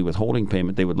weekly withholding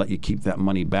payment, they would let you keep that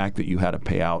money back that you had to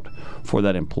pay out for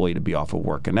that employee to be off of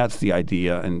work. And that's the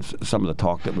idea and some of the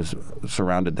talk that was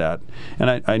surrounded that.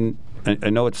 And I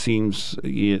know it seems,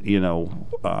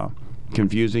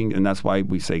 confusing, and that's why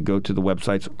we say go to the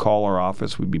websites, call our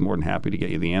office. We'd be more than happy to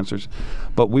get you the answers.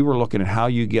 But we were looking at how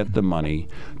you get the money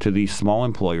to these small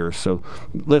employers. So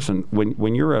listen,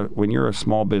 when you're a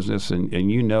small business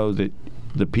and you know that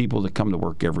the people that come to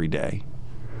work every day,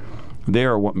 they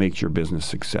are what makes your business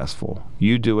successful.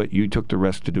 You do it, you took the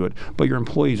risk to do it, but your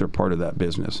employees are part of that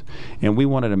business. And we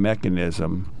wanted a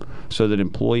mechanism so that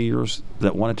employers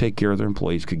that want to take care of their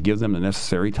employees could give them the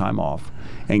necessary time off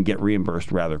and get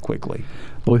reimbursed rather quickly.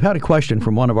 Well, we've had a question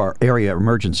from one of our area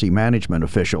emergency management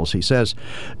officials. He says,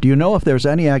 do you know if there's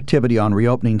any activity on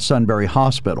reopening Sunbury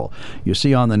Hospital? You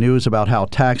see on the news about how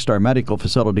taxed our medical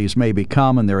facilities may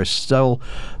become, and there sits a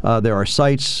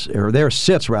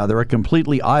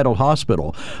completely idle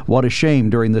hospital. What a shame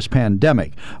during this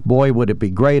pandemic. Boy, would it be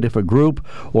great if a group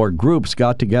or groups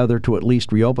got together to at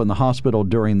least reopen the hospital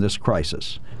during this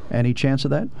crisis. Any chance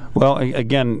of that? Well,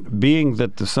 again, being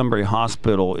that the Sunbury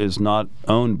Hospital is not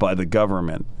owned by the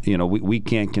government, we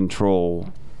can't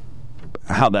control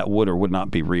how that would or would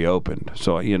not be reopened.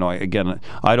 So, again,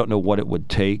 I don't know what it would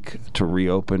take to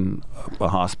reopen a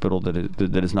hospital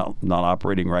that is not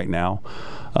operating right now.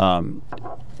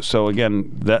 So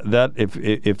again, that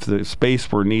if the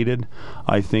space were needed,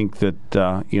 I think that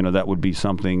that would be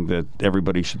something that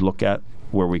everybody should look at,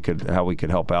 how we could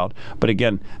help out. But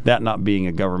again, that not being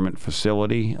a government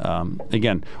facility,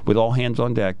 again, with all hands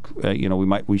on deck,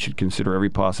 we should consider every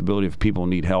possibility if people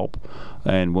need help.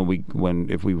 And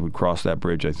if we would cross that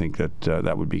bridge, I think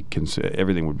that would be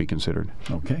everything would be considered.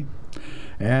 Okay.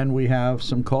 And we have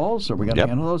some calls. Are we going to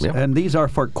handle those? Yep. And these are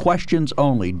for questions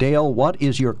only. Dale, what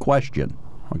is your question?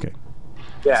 Okay.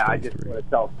 Yeah, I just want to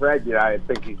tell Fred, I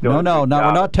think he's doing No, a good job.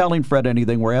 we're not telling Fred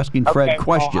anything. We're asking Fred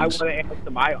questions. Well,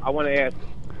 I want to ask him,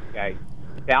 okay,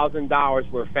 $1,000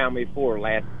 for a family of four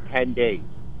last 10 days.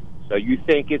 So you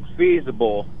think it's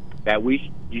feasible that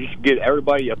you should give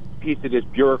everybody a piece of this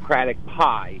bureaucratic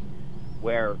pie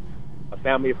where a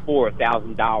family of four,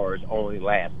 $1,000 only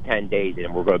lasts 10 days,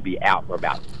 and we're going to be out for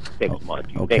about 6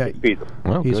 months. You think it's feasible?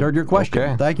 Well, He's heard your question.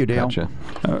 Okay. Thank you, Dale. Gotcha.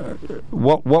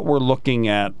 What we're looking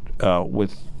at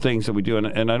with things that we do,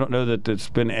 and I don't know that there's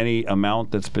been any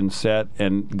amount that's been set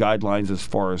and guidelines as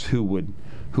far as who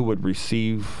would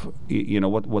receive,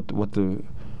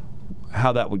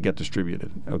 how that would get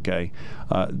distributed. Okay,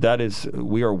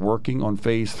 we are working on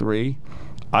phase 3.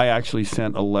 I actually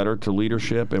sent a letter to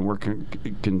leadership, and we're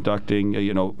conducting,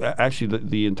 actually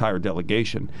the entire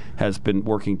delegation has been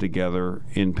working together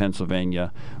in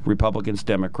Pennsylvania, Republicans,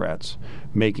 Democrats,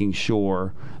 making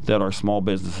sure that our small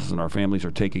businesses and our families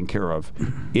are taken care of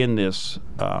in this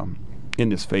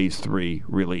phase 3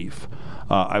 relief.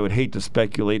 I would hate to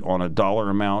speculate on a dollar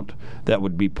amount that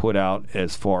would be put out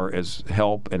as far as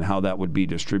help and how that would be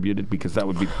distributed, because that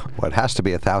would be... Well, it has to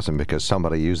be 1,000 because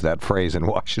somebody used that phrase in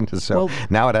Washington, so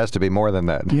now it has to be more than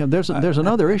that. Yeah, there's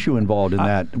another issue involved in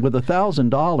that. With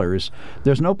 $1,000,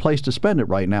 there's no place to spend it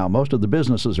right now. Most of the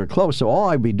businesses are closed, so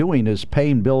all I'd be doing is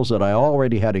paying bills that I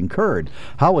already had incurred.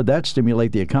 How would that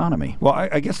stimulate the economy? Well,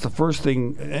 I guess the first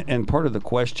thing, and part of the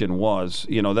question was,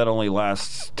 that only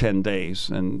lasts 10 days,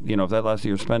 and, if that lasts,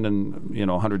 you're spending,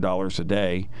 $100 a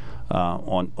day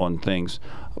on things.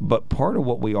 But part of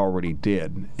what we already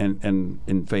did, and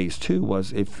in phase 2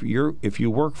 was if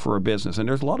you work for a business, and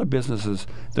there's a lot of businesses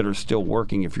that are still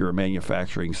working if you're a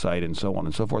manufacturing site and so on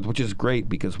and so forth, which is great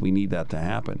because we need that to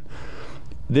happen.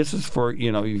 This is for,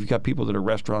 you've got people that are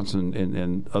restaurants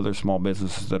and other small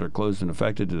businesses that are closed and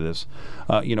affected to this.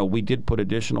 We did put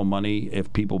additional money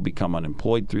if people become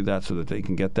unemployed through that so that they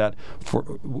can get that.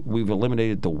 We've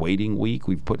eliminated the waiting week.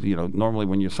 We've put, normally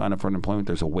when you sign up for unemployment,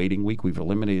 there's a waiting week. We've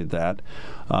eliminated that.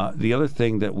 The other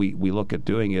thing that we look at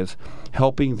doing is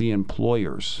helping the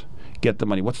employers get the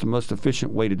money. What's the most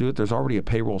efficient way to do it? There's already a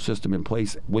payroll system in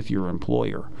place with your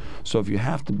employer. So if you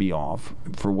have to be off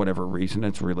for whatever reason,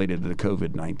 it's related to the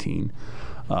COVID-19,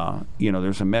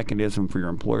 there's a mechanism for your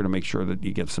employer to make sure that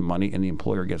you get some money and the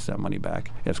employer gets that money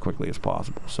back as quickly as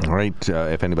possible. So. All right.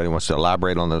 If anybody wants to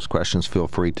elaborate on those questions, feel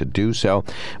free to do so.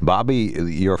 Bobby,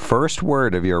 your first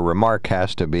word of your remark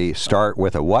has to be start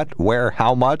with a what, where,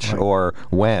 how much, or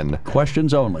when.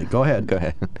 Questions only. Go ahead. Go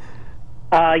ahead.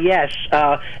 Yes.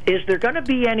 Is there going to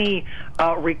be any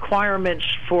requirements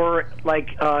for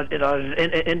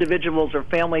individuals or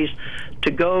families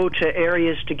to go to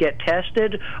areas to get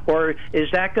tested, or is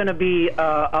that going to be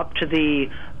up to the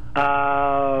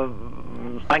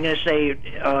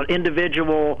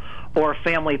individual or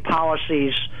family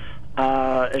policies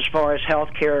as far as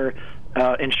health care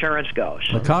insurance goes?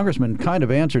 The congressman kind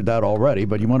of answered that already,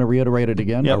 but you want to reiterate it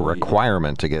again? Yeah, a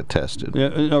requirement to get tested.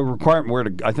 A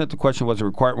requirement I think the question was a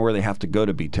requirement where they have to go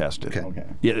to be tested. Okay.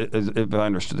 Yeah, if I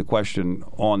understood the question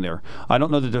on there. I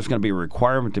don't know that there's going to be a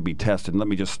requirement to be tested. Let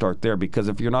me just start there, because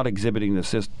if you're not exhibiting the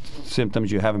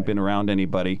symptoms, you haven't been around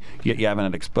anybody, yet you haven't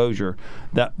had exposure,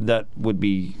 that would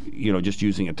be, just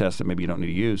using a test that maybe you don't need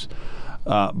to use.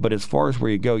 But as far as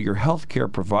where you go, your health care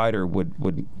provider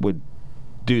would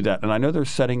do that. And I know they're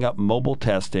setting up mobile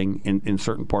testing in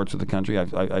certain parts of the country.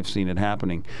 I've seen it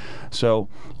happening. So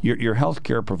your health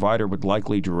care provider would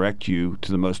likely direct you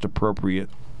to the most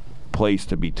appropriate place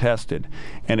to be tested.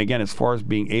 And again, as far as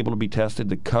being able to be tested,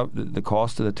 the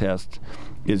cost of the test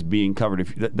is being covered.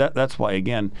 That's why,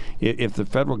 again, if the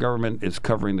federal government is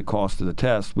covering the cost of the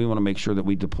test, we want to make sure that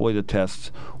we deploy the tests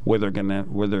where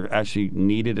they're actually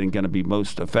needed and going to be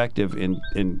most effective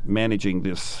in managing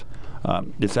this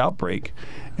outbreak.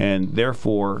 And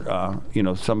therefore,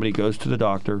 somebody goes to the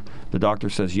doctor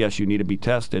says, yes, you need to be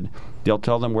tested. They'll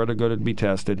tell them where to go to be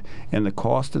tested, and the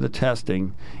cost of the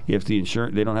testing, if they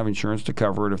don't have insurance to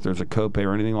cover it, if there's a copay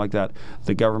or anything like that,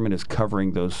 the government is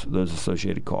covering those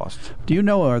associated costs. Do you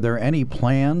know, are there any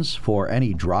plans for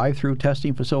any drive-through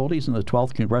testing facilities in the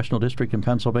 12th Congressional District in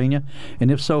Pennsylvania?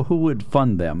 And if so, who would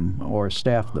fund them or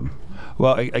staff them?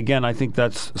 Well, again, I think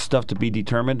that's stuff to be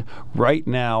determined. Right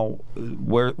now,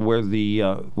 where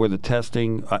the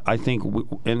testing, I think,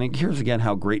 and here's again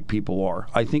how great people are.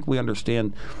 I think we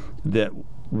understand that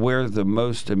where the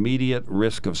most immediate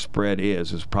risk of spread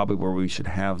is probably where we should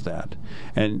have that.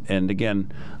 And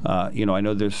again, I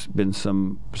know there's been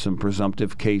some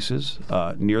presumptive cases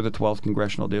near the 12th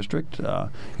Congressional District,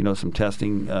 some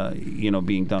testing,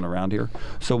 being done around here.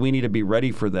 So we need to be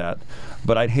ready for that.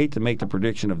 But I'd hate to make the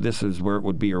prediction of this is where it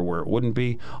would be or where it wouldn't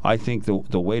be. I think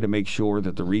the way to make sure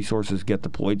that the resources get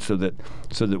deployed so that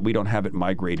we don't have it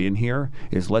migrate in here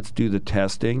is let's do the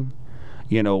testing,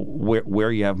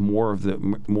 where you have more of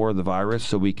the virus,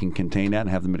 so we can contain that and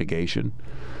have the mitigation.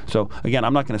 So again,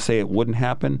 I'm not going to say it wouldn't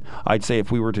happen. I'd say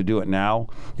if we were to do it now,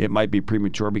 it might be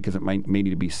premature because it may need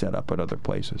to be set up at other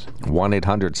places.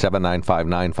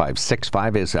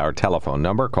 1-800-795-9565 is our telephone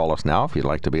number. Call us now if you'd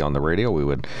like to be on the radio. We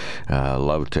would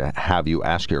love to have you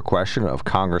ask your question of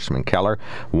Congressman Keller.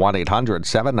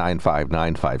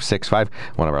 1-800-795-9565.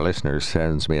 One of our listeners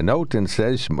sends me a note and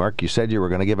says, Mark, you said you were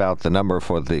going to give out the number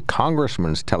for the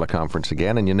Congressman's teleconference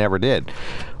again, and you never did.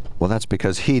 Well, that's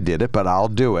because he did it, but I'll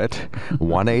do it.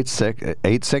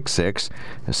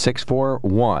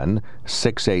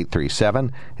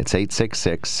 1-866-641-6837. It's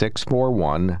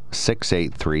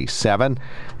 866-641-6837.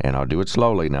 And I'll do it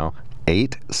slowly now.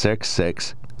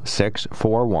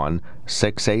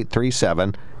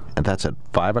 866-641-6837. And that's at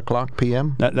 5 o'clock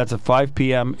p.m.? That's at 5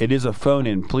 p.m. It is a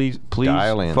phone-in. Please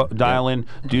dial in. Dial in.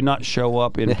 Do not show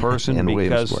up in person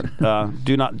because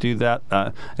do not do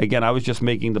that. Again, I was just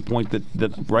making the point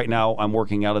that right now I'm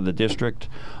working out of the district.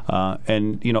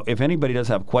 And, if anybody does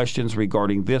have questions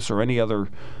regarding this or any other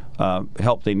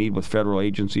help they need with federal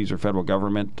agencies or federal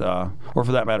government, or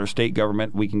for that matter, state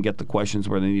government, we can get the questions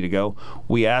where they need to go.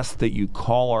 We ask that you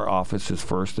call our offices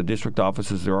first. The district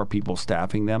offices, there are people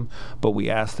staffing them, but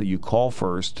we ask that you call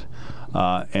first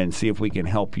and see if we can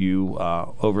help you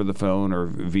over the phone or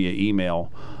via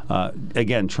email.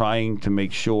 Again, trying to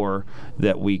make sure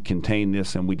that we contain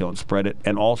this and we don't spread it.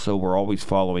 And also, we're always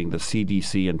following the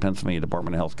CDC and Pennsylvania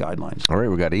Department of Health guidelines. All right,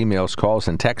 we've got emails, calls,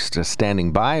 and texts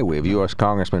standing by. We have U.S.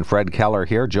 Congressman Fred Keller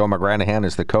here. Joe McGranahan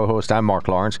is the co-host. I'm Mark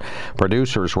Lawrence.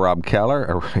 Producers Rob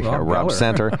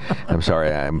Center. I'm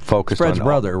sorry, I'm focused Fred's on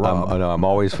brother, Rob. I'm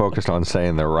always focused on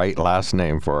saying the right last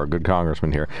name for our good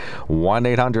congressman here.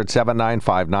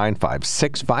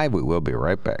 1-800-795-9565. We will be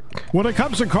right back. When it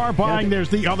comes to car buying, there's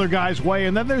the other guy's way,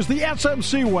 and then there's the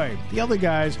SMC way. The other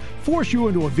guys force you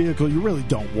into a vehicle you really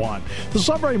don't want. The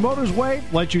Sunbury Motors way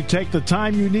lets you take the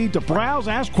time you need to browse,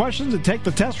 ask questions, and take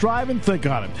the test drive and think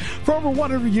on it. For over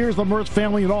 100 years, the Mertz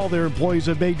family and all their employees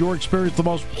have made your experience the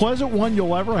most pleasant one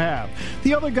you'll ever have.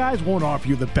 The other guys won't offer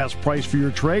you the best price for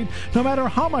your trade, no matter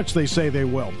how much they say they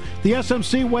will. The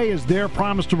SMC way is their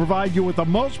promise to provide you with the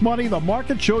most money the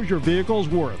market shows your vehicle is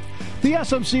worth. The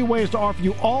SMC way is to offer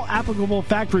you all applicable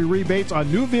factory rebates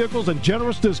on new vehicles and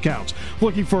generous discounts.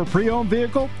 Looking for a pre-owned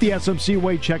vehicle? The SMC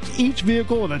way checks each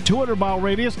vehicle in a 200-mile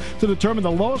radius to determine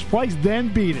the lowest price,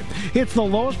 then beat it. It's the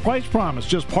lowest price promise,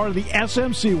 just part of the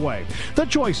SMC way. The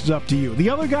choice is up to you,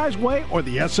 the other guy's way or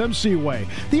the SMC way.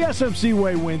 The SMC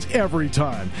way wins every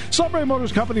time. Sunbury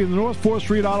Motors Company in the North 4th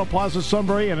Street Auto Plaza,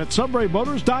 Sunbury, and at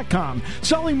sunburymotors.com.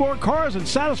 Selling more cars and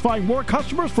satisfying more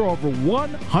customers for over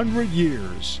 100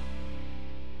 years.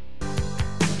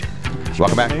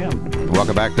 Welcome back.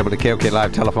 Welcome back to the KOK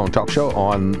Live Telephone Talk Show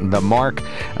on the Mark.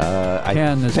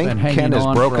 Ken has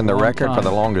broken the record for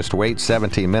the longest wait,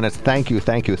 17 minutes. Thank you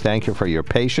for your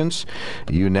patience.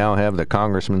 You now have the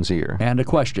congressman's ear. And a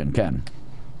question, Ken.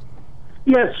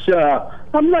 Yes,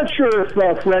 I'm not sure if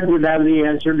Fred would have the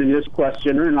answer to this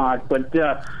question or not, but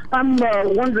I'm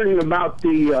wondering about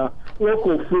the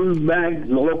local food bank,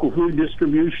 the local food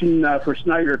distribution for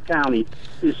Snyder County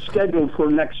is scheduled for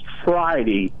next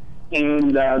Friday.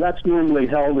 And that's normally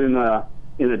held in a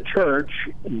church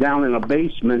down in a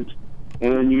basement,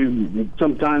 and you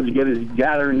sometimes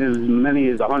gathering as many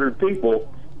as 100 people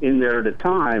in there at a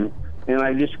time. And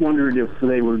I just wondered if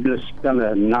they were just going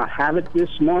to not have it this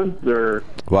month, or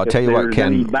I'll tell you what,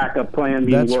 Ken, any backup plan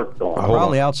being worked on.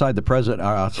 Probably outside the president,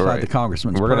 outside the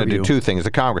congressman's We're going to do purview. two things.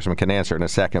 The congressman can answer in a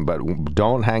second, but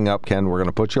don't hang up, Ken. We're going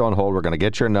to put you on hold. We're going to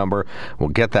get your number. We'll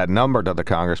get that number to the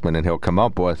congressman, and he'll come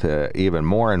up with an even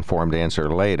more informed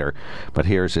answer later. But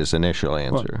here's his initial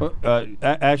answer.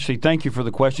 Actually, thank you for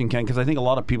the question, Ken, because I think a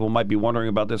lot of people might be wondering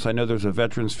about this. I know there's a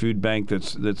Veterans Food Bank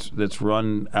that's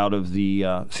run out of the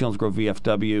Selinsgrove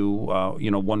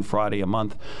VFW, one Friday a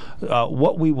month.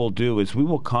 What we will do is we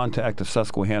will contact the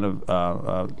Central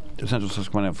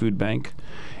Susquehanna Food Bank,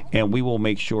 and we will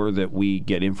make sure that we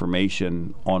get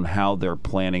information on how they're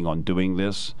planning on doing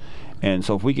this. And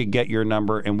so if we could get your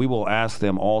number, and we will ask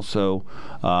them also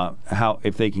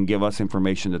if they can give us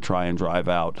information to try and drive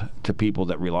out to people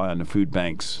that rely on the food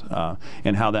banks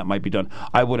and how that might be done.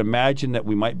 I would imagine that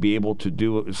we might be able to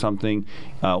do something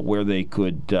where they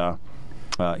could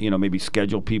maybe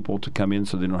schedule people to come in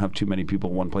so they don't have too many people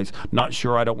in one place. Not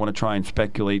sure. I don't want to try and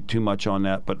speculate too much on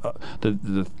that, but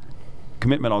the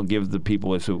commitment I'll give the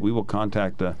people is that we will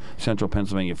contact the Central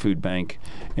Pennsylvania Food Bank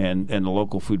and the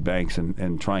local food banks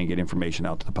and try and get information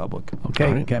out to the public.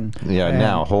 Okay, right. Ken. Yeah,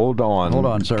 now hold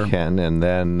on, sir. Ken, and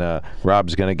then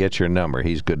Rob's going to get your number.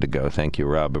 He's good to go. Thank you,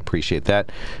 Rob. Appreciate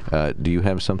that. Do you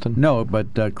have something? No,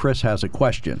 but Chris has a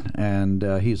question, and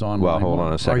he's on. Well, hold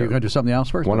on a second. Are you going to do something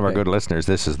else first? One of our good listeners,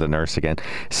 this is the nurse again,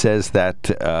 says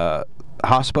that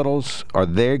hospitals, are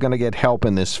they going to get help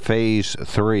in this phase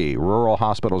 3? Rural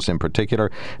hospitals in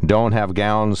particular don't have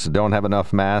gowns, don't have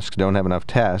enough masks, don't have enough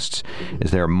tests.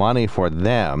 Is there money for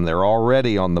them? They're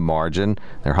already on the margin.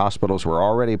 Their hospitals were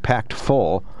already packed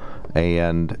full.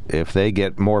 And if they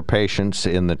get more patients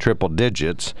in the triple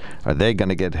digits, are they going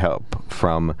to get help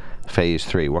from phase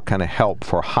 3? What kind of help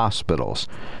for hospitals,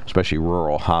 especially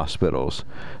rural hospitals,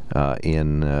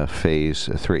 in phase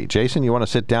 3? Jason, you want to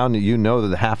sit down? You know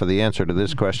the half of the answer to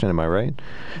this question, am I right?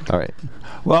 All right.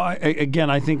 Well,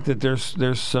 I think that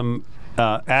there's some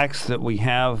acts that we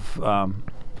have,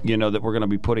 that we're going to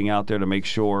be putting out there to make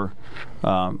sure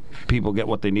people get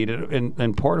what they needed.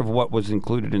 And part of what was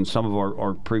included in some of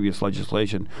our previous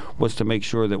legislation was to make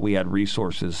sure that we had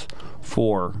resources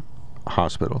for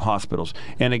hospitals.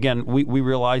 And again, we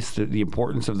realized the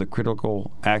importance of the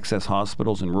critical access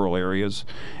hospitals in rural areas,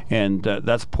 and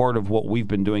that's part of what we've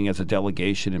been doing as a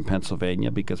delegation in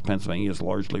Pennsylvania, because Pennsylvania is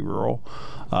largely rural.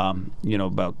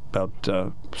 About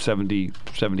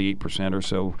 78% or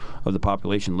so of the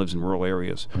population lives in rural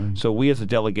areas. Mm. So we as a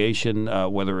delegation,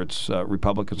 whether it's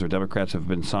Republicans or Democrats, have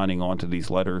been signing on to these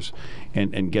letters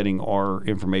and getting our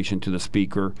information to the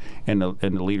Speaker and the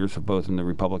leaders of both in the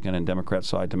Republican and Democrat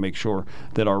side to make sure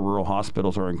that our rural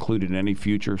hospitals are included in any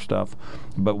future stuff.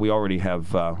 But we already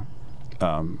have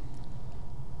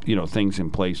things in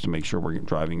place to make sure we're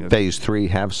driving this. Phase 3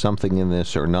 have something in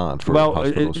this or not for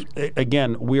hospitals?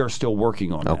 Again, we are still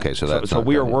working on that. Okay, so that's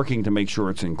we are working to make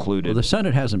sure it's included. Well, the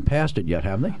Senate hasn't passed it yet,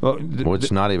 have they? Well,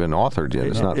 it's not even authored yet.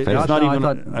 It's not finished. It's not even.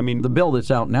 The bill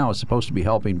that's out now is supposed to be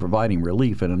providing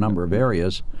relief in a number of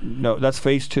areas. No, that's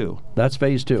phase 2. That's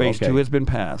phase 2. Phase 2 has been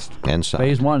passed. And signed.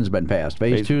 Phase 1 has been passed.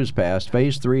 Phase 2 is passed.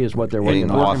 Phase 3 is what they're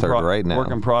waiting on. Authored right now. Work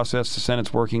in process. The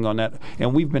Senate's working on that,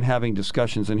 and we've been having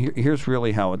discussions. And here's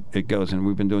really how it goes. And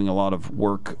we've been doing a lot of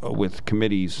work with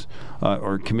committees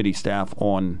or committee staff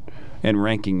on and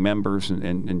ranking members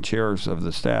and chairs of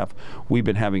the staff. We've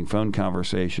been having phone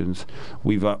conversations.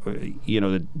 We've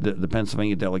the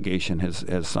Pennsylvania delegation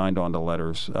has signed on to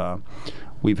letters.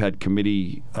 We've had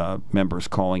committee members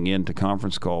calling in to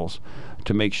conference calls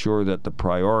to make sure that the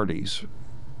priorities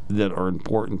that are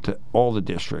important to all the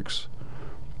districts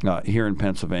here in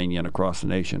Pennsylvania and across the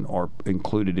nation are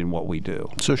included in what we do.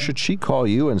 So should she call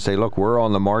you and say, look, we're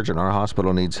on the margin, our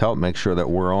hospital needs help, make sure that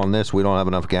we're on this, we don't have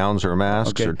enough gowns or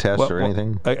masks or tests or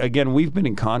anything? Again, we've been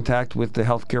in contact with the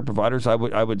healthcare providers. I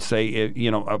would say,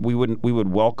 we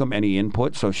would welcome any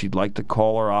input, so if she'd like to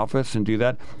call our office and do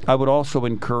that. I would also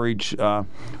encourage her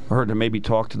to maybe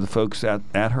talk to the folks at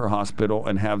her hospital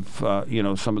and have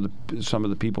some of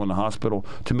the people in the hospital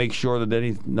to make sure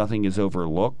that nothing is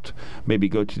overlooked. Maybe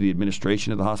go to the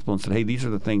administration of the hospital and say, hey, these are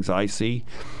the things I see.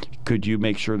 Could you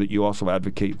make sure that you also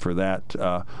advocate for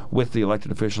that with the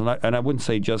elected officials? And I wouldn't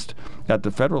say just at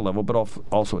the federal level, but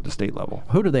also at the state level.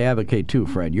 Who do they advocate to,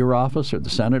 Fred? Your office or the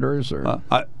senators? Or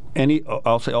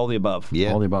I'll say all the above.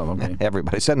 Yeah. All the above, okay.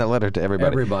 Everybody. Send a letter to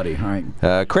everybody. Everybody, all right.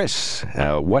 Chris,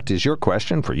 what is your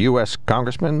question for U.S.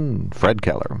 Congressman Fred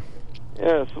Keller?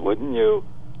 Yes, wouldn't you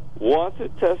want to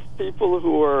test people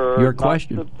who are not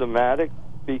symptomatic,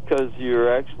 because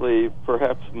you're actually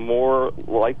perhaps more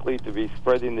likely to be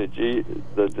spreading the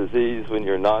disease when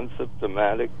you're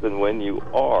non-symptomatic than when you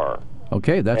are?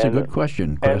 Okay, that's a good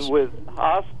question, Chris. And with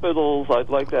hospitals,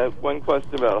 I'd like to have one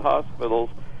question about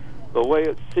hospitals. The way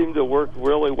it seemed to work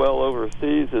really well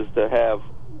overseas is to have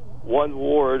one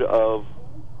ward of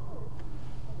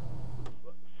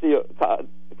the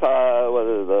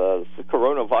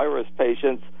coronavirus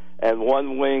patients and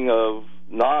one wing of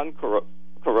non-coronavirus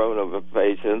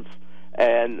patients,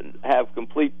 and have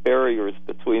complete barriers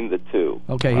between the two.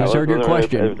 Okay, he's heard your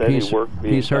question. He's heard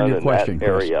your question,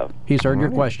 Chris. He's heard your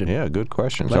question. Yeah, good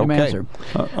questions. Let him answer.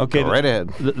 Okay, go right ahead.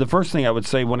 The first thing I would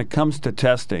say when it comes to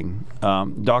testing,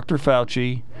 Dr.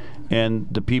 Fauci and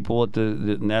the people at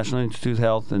the National Institute of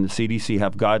Health and the CDC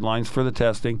have guidelines for the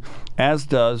testing, as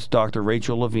does Dr.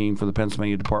 Rachel Levine for the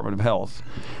Pennsylvania Department of Health,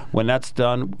 when that's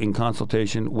done in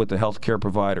consultation with the healthcare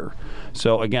provider.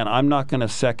 So again, I'm not going to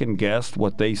second guess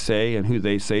what they say and who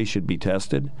they say should be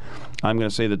tested. I'm going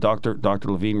to say that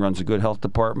Dr. Levine runs a good health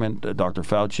department. Dr.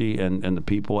 Fauci and the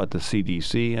people at the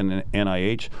CDC and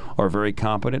NIH are very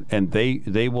competent, and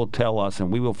they will tell us,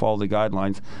 and we will follow the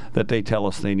guidelines that they tell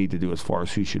us they need to do as far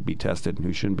as who should be tested and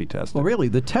who shouldn't be tested. Well, really,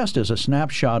 the test is a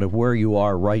snapshot of where you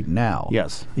are right now.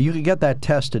 Yes. You could get that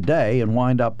test today and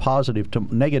wind up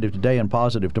negative today and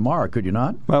positive tomorrow, could you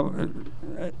not? Well,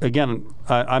 again,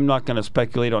 I'm not going to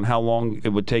speculate on how long it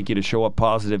would take you to show up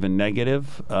positive and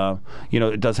negative.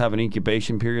 It does have an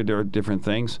incubation period. There are different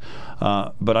things.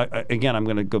 But I'm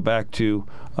going to go back to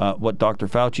what Dr.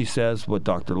 Fauci says, what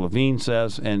Dr. Levine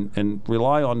says, and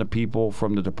rely on the people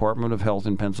from the Department of Health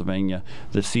in Pennsylvania,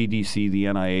 the CDC, the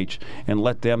NIH, and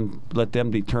let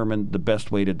them determine the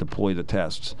best way to deploy the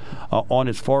tests. On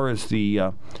as far as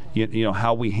the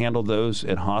how we handle those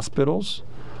at hospitals,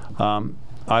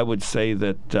 I would say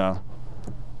that.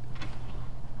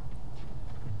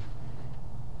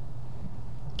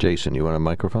 Jason, you want a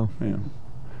microphone? Yeah.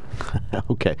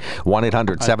 Okay.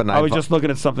 1-800-795. I was just looking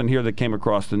at something here that came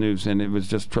across the news, and it was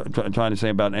just trying to say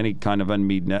about any kind of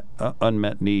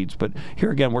unmet needs. But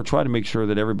here again, we're trying to make sure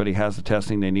that everybody has the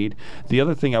testing they need. The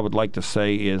other thing I would like to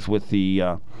say is with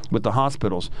the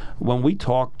hospitals, when we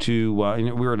talked to,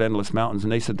 we were at Endless Mountains,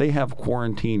 and they said they have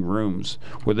quarantine rooms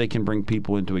where they can bring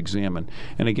people in to examine.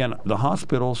 And again, the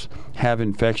hospitals have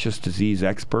infectious disease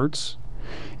experts,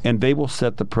 and they will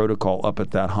set the protocol up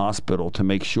at that hospital to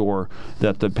make sure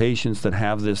that the patients that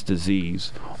have this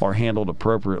disease are handled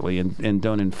appropriately and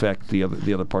don't infect the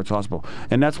other parts of the hospital.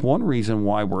 And that's one reason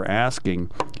why we're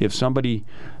asking, if somebody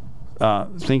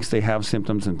thinks they have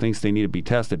symptoms and thinks they need to be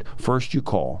tested, first you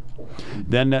call.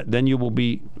 Then you will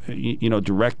be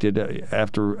directed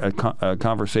after a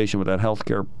conversation with that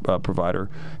healthcare provider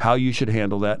how you should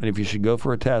handle that, and if you should go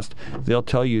for a test, they'll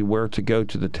tell you where to go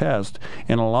to the test.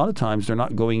 And a lot of times they're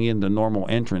not going in the normal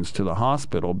entrance to the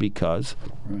hospital because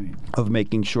of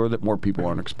making sure that more people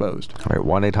aren't exposed. All right,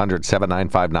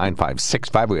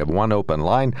 1-800-795-9565. We have one open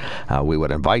line. We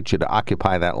would invite you to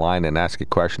occupy that line and ask a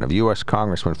question of U.S.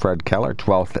 Congressman Fred Keller,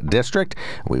 12th District.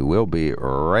 We will be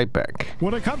right back.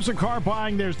 When it comes to car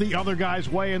buying, there's the other guy's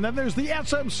way, and then there's the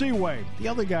SMC way. The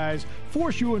other guys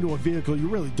force you into a vehicle you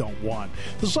really don't want.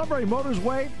 The Sunbury Motors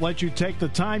way lets you take the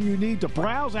time you need to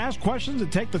browse, ask questions,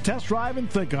 and take the test drive and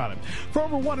think on it. For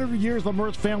over 100 years, the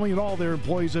Mertz family and all their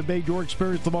employees have made your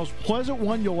experience the most pleasant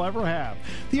one you'll ever have.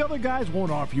 The other guys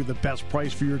won't offer you the best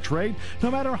price for your trade, no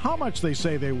matter how much they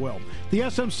say they will. The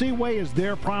SMC way is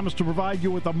their promise to provide you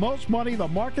with the most money the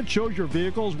market shows your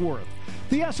vehicle is worth.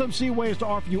 The SMC way is to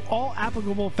offer you all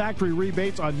applicable factory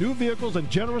rebates on new vehicles and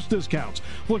generous discounts.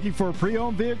 Looking for a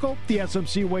pre-owned vehicle? The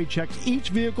SMC way checks each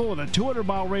vehicle in a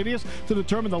 200-mile radius to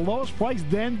determine the lowest price,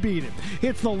 then beat it.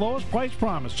 It's the lowest price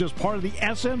promise, just part of the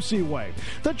SMC way.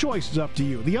 The choice is up to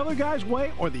you, the other guy's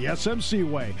way or the SMC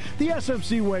way. The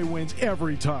SMC way wins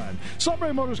every time.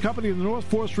 Sunbury Motors Company in the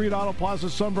North 4th Street Auto Plaza,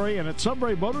 Sunbury, and at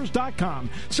sunburymotors.com.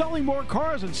 Selling more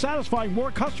cars and satisfying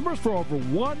more customers for over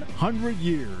 100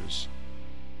 years.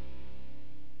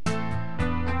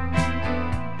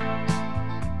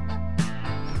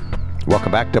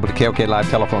 Welcome back, WKOK Live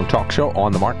Telephone Talk Show.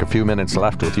 On the mark, a few minutes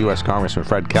left with U.S. Congressman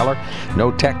Fred Keller.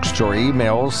 No texts or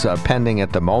emails pending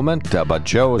at the moment, but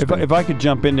Joe has if I could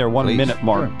jump in there 1 minute,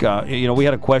 Mark. Sure. We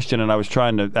had a question, and I was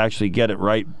trying to actually get it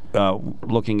right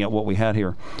looking at what we had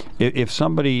here. If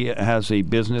somebody has a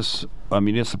business, a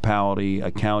municipality,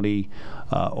 a county,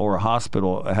 or a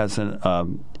hospital has a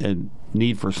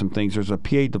need for some things, there's a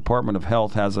PA Department of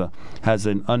Health has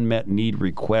an unmet need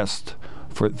request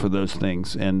for those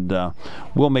things, and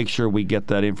we'll make sure we get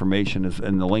that information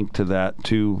and the link to that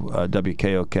to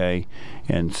WKOK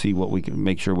and see what we can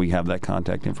make sure we have that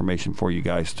contact information for you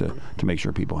guys to make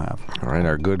sure people have. All right,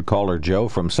 our good caller Joe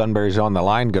from Sunbury's on the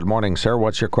line. Good morning, sir.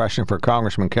 What's your question for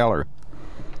Congressman Keller?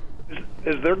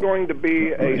 Is there going to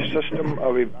be a system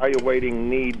of evaluating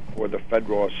need for the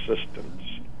federal assistance?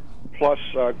 Plus,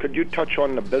 could you touch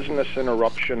on the business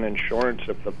interruption insurance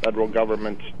if the federal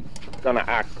government's going to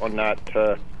act on that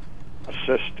to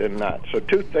assist in that? So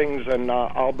two things, and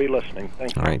I'll be listening.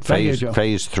 Thank you. All right,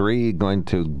 phase 3 going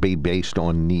to be based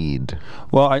on need.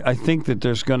 Well, I think that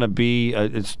there's going to be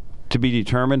it's to be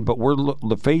determined, but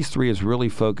the phase 3 is really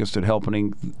focused at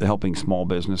helping small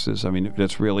businesses. I mean,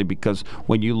 that's really because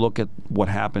when you look at what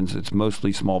happens, it's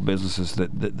mostly small businesses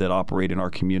that operate in our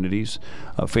communities,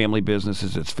 family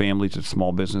businesses. It's families, it's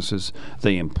small businesses.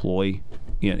 They employ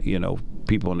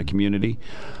people in the community.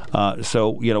 So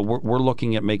we're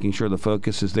looking at making sure the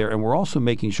focus is there, and we're also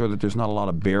making sure that there's not a lot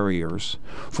of barriers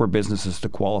for businesses to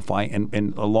qualify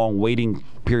and a long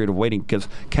period of waiting, because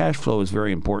cash flow is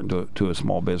very important to a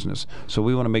small business. So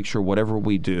we want to make sure whatever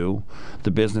we do,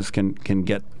 the business can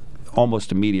get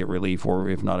almost immediate relief, or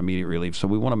if not immediate relief. So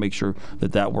we want to make sure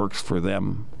that works for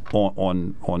them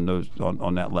on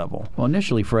that level. Well,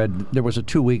 initially, Fred, there was a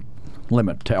 2-week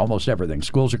limit to almost everything.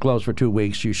 Schools are closed for 2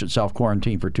 weeks. You should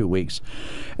self-quarantine for 2 weeks.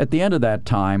 At the end of that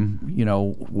time,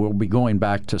 we'll be going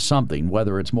back to something.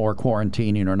 Whether it's more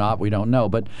quarantining or not, we don't know.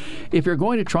 But if you're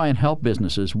going to try and help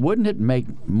businesses, wouldn't it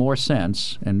make more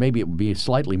sense, and maybe it would be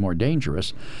slightly more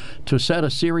dangerous, to set a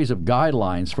series of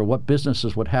guidelines for what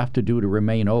businesses would have to do to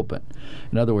remain open?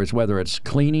 In other words, whether it's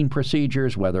cleaning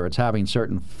procedures, whether it's having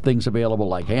certain things available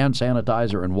like hand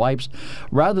sanitizer and wipes,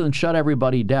 rather than shut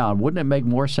everybody down, wouldn't it make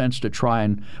more sense to try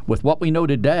and, with what we know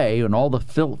today and all the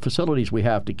facilities we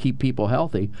have to keep people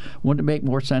healthy, wouldn't it make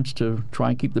more sense to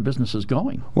try and keep the businesses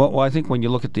going? Well, I think when you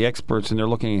look at the experts and they're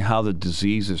looking at how the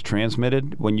disease is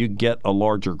transmitted, when you get a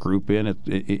larger group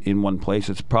in one place,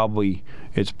 it's probably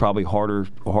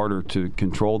harder to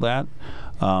control that.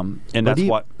 And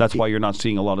that's why you're not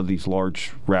seeing a lot of these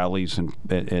large rallies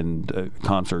and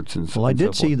concerts and so. Well, I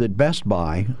did see that Best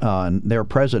Buy, their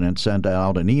president sent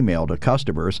out an email to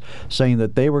customers saying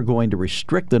that they were going to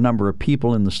restrict the number of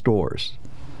people in the stores.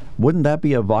 Wouldn't that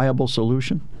be a viable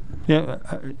solution? Yeah,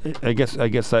 I guess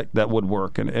that would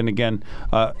work. And again,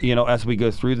 as we go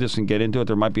through this and get into it,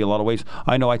 there might be a lot of ways.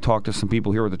 I know I talked to some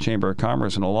people here at the Chamber of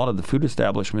Commerce, and a lot of the food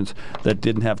establishments that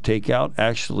didn't have takeout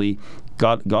actually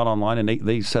got online, and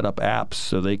they set up apps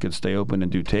so they could stay open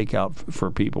and do takeout for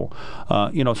people.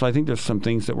 So I think there's some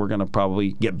things that we're going to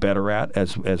probably get better at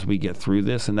as we get through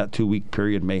this, and that 2-week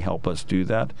period may help us do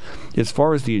that. As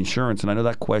far as the insurance, and I know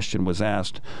that question was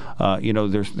asked,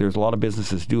 there's a lot of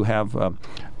businesses do have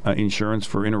insurance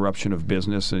for interruption of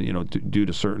business, due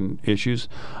to certain issues.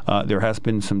 There has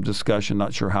been some discussion,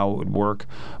 not sure how it would work,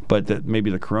 but that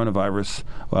maybe the coronavirus,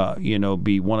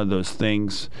 be one of those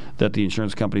things that the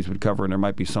insurance companies would cover, and there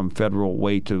might be some federal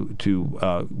way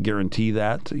to guarantee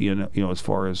that, as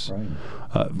far as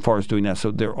doing that.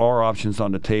 So there are options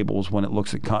on the tables when it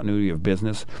looks at continuity of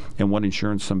business and what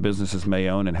insurance some businesses may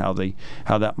own and how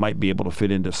that might be able to fit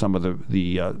into some of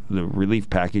the relief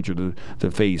package or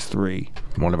the phase 3.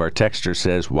 One of our texters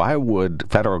says, why would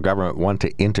federal government want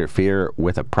to interfere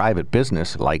with a private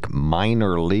business like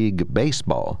minor league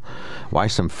baseball? Why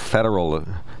some federal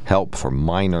help for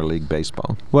minor league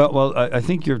baseball? Well, I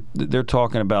think they're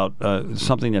talking about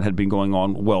something that had been going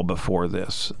on well before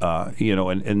this,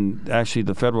 and actually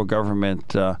the federal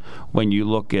government, when you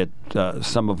look at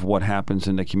some of what happens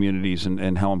in the communities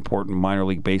and how important minor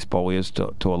league baseball is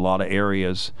to a lot of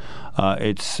areas,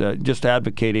 it's just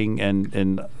advocating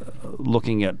and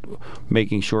looking at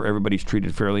making sure everybody's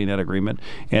treated fairly in that agreement.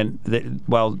 And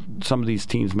while some of these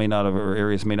teams or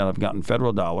areas may not have gotten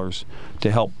federal dollars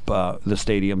to help the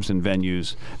stadiums and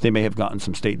venues, they may have gotten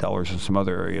some state dollars in some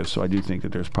other areas. So I do think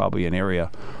that there's probably an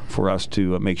area for us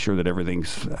to make sure that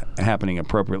everything's happening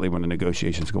appropriately when the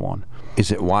negotiations go on.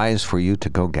 Is it wise for you to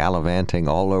go gallivanting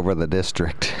all over the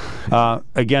district?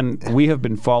 Again, we have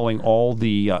been following all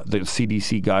the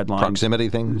CDC guidelines. Proximity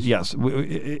things? Yes,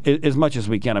 as much as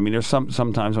we can. I mean, there's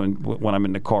sometimes when I'm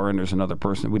in the car and there's another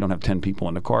person, we don't have 10 people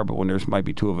in the car, but when there might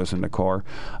be 2 of us in the car,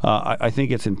 I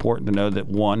think it's important to know that,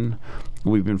 one,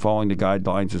 we've been following the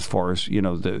guidelines as far as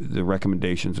the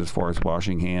recommendations as far as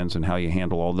washing hands and how you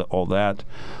handle all that.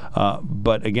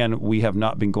 But again, we have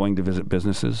not been going to visit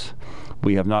businesses.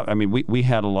 We have not. I mean, we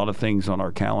had a lot of things on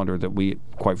our calendar that we,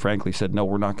 quite frankly, said no,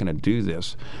 we're not going to do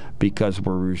this because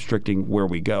we're restricting where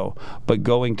we go. But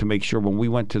going to make sure when we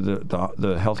went to the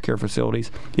healthcare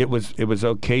facilities, it was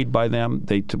okayed by them.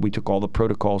 We took all the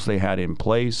protocols they had in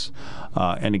place,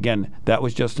 and again, that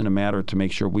was just in a matter to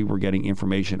make sure we were getting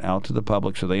information out to the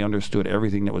public so they understood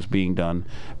everything that was being done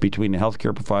between the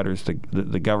healthcare providers,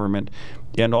 the government,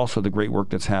 and also the great work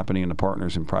that's happening in the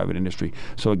partners in private industry.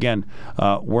 So again,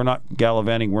 we're not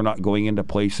gallivanting. We're not going into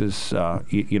places.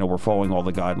 We're following all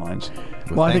the guidelines.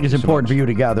 Well, I think it's important for you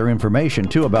to gather information,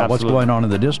 too, about what's going on in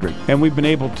the district. And we've been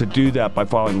able to do that by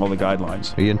following all the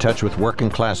guidelines. Are you in touch with working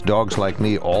class dogs like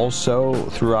me also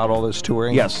throughout all this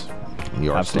touring? Yes.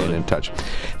 You are staying in touch.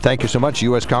 Thank you so much,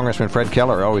 U.S. Congressman Fred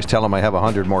Keller. I always tell him I have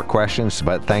 100 more questions,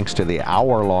 but thanks to the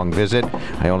hour-long visit,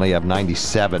 I only have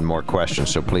 97 more questions,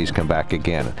 so please come back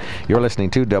again. You're listening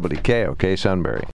to WKOK Sunbury.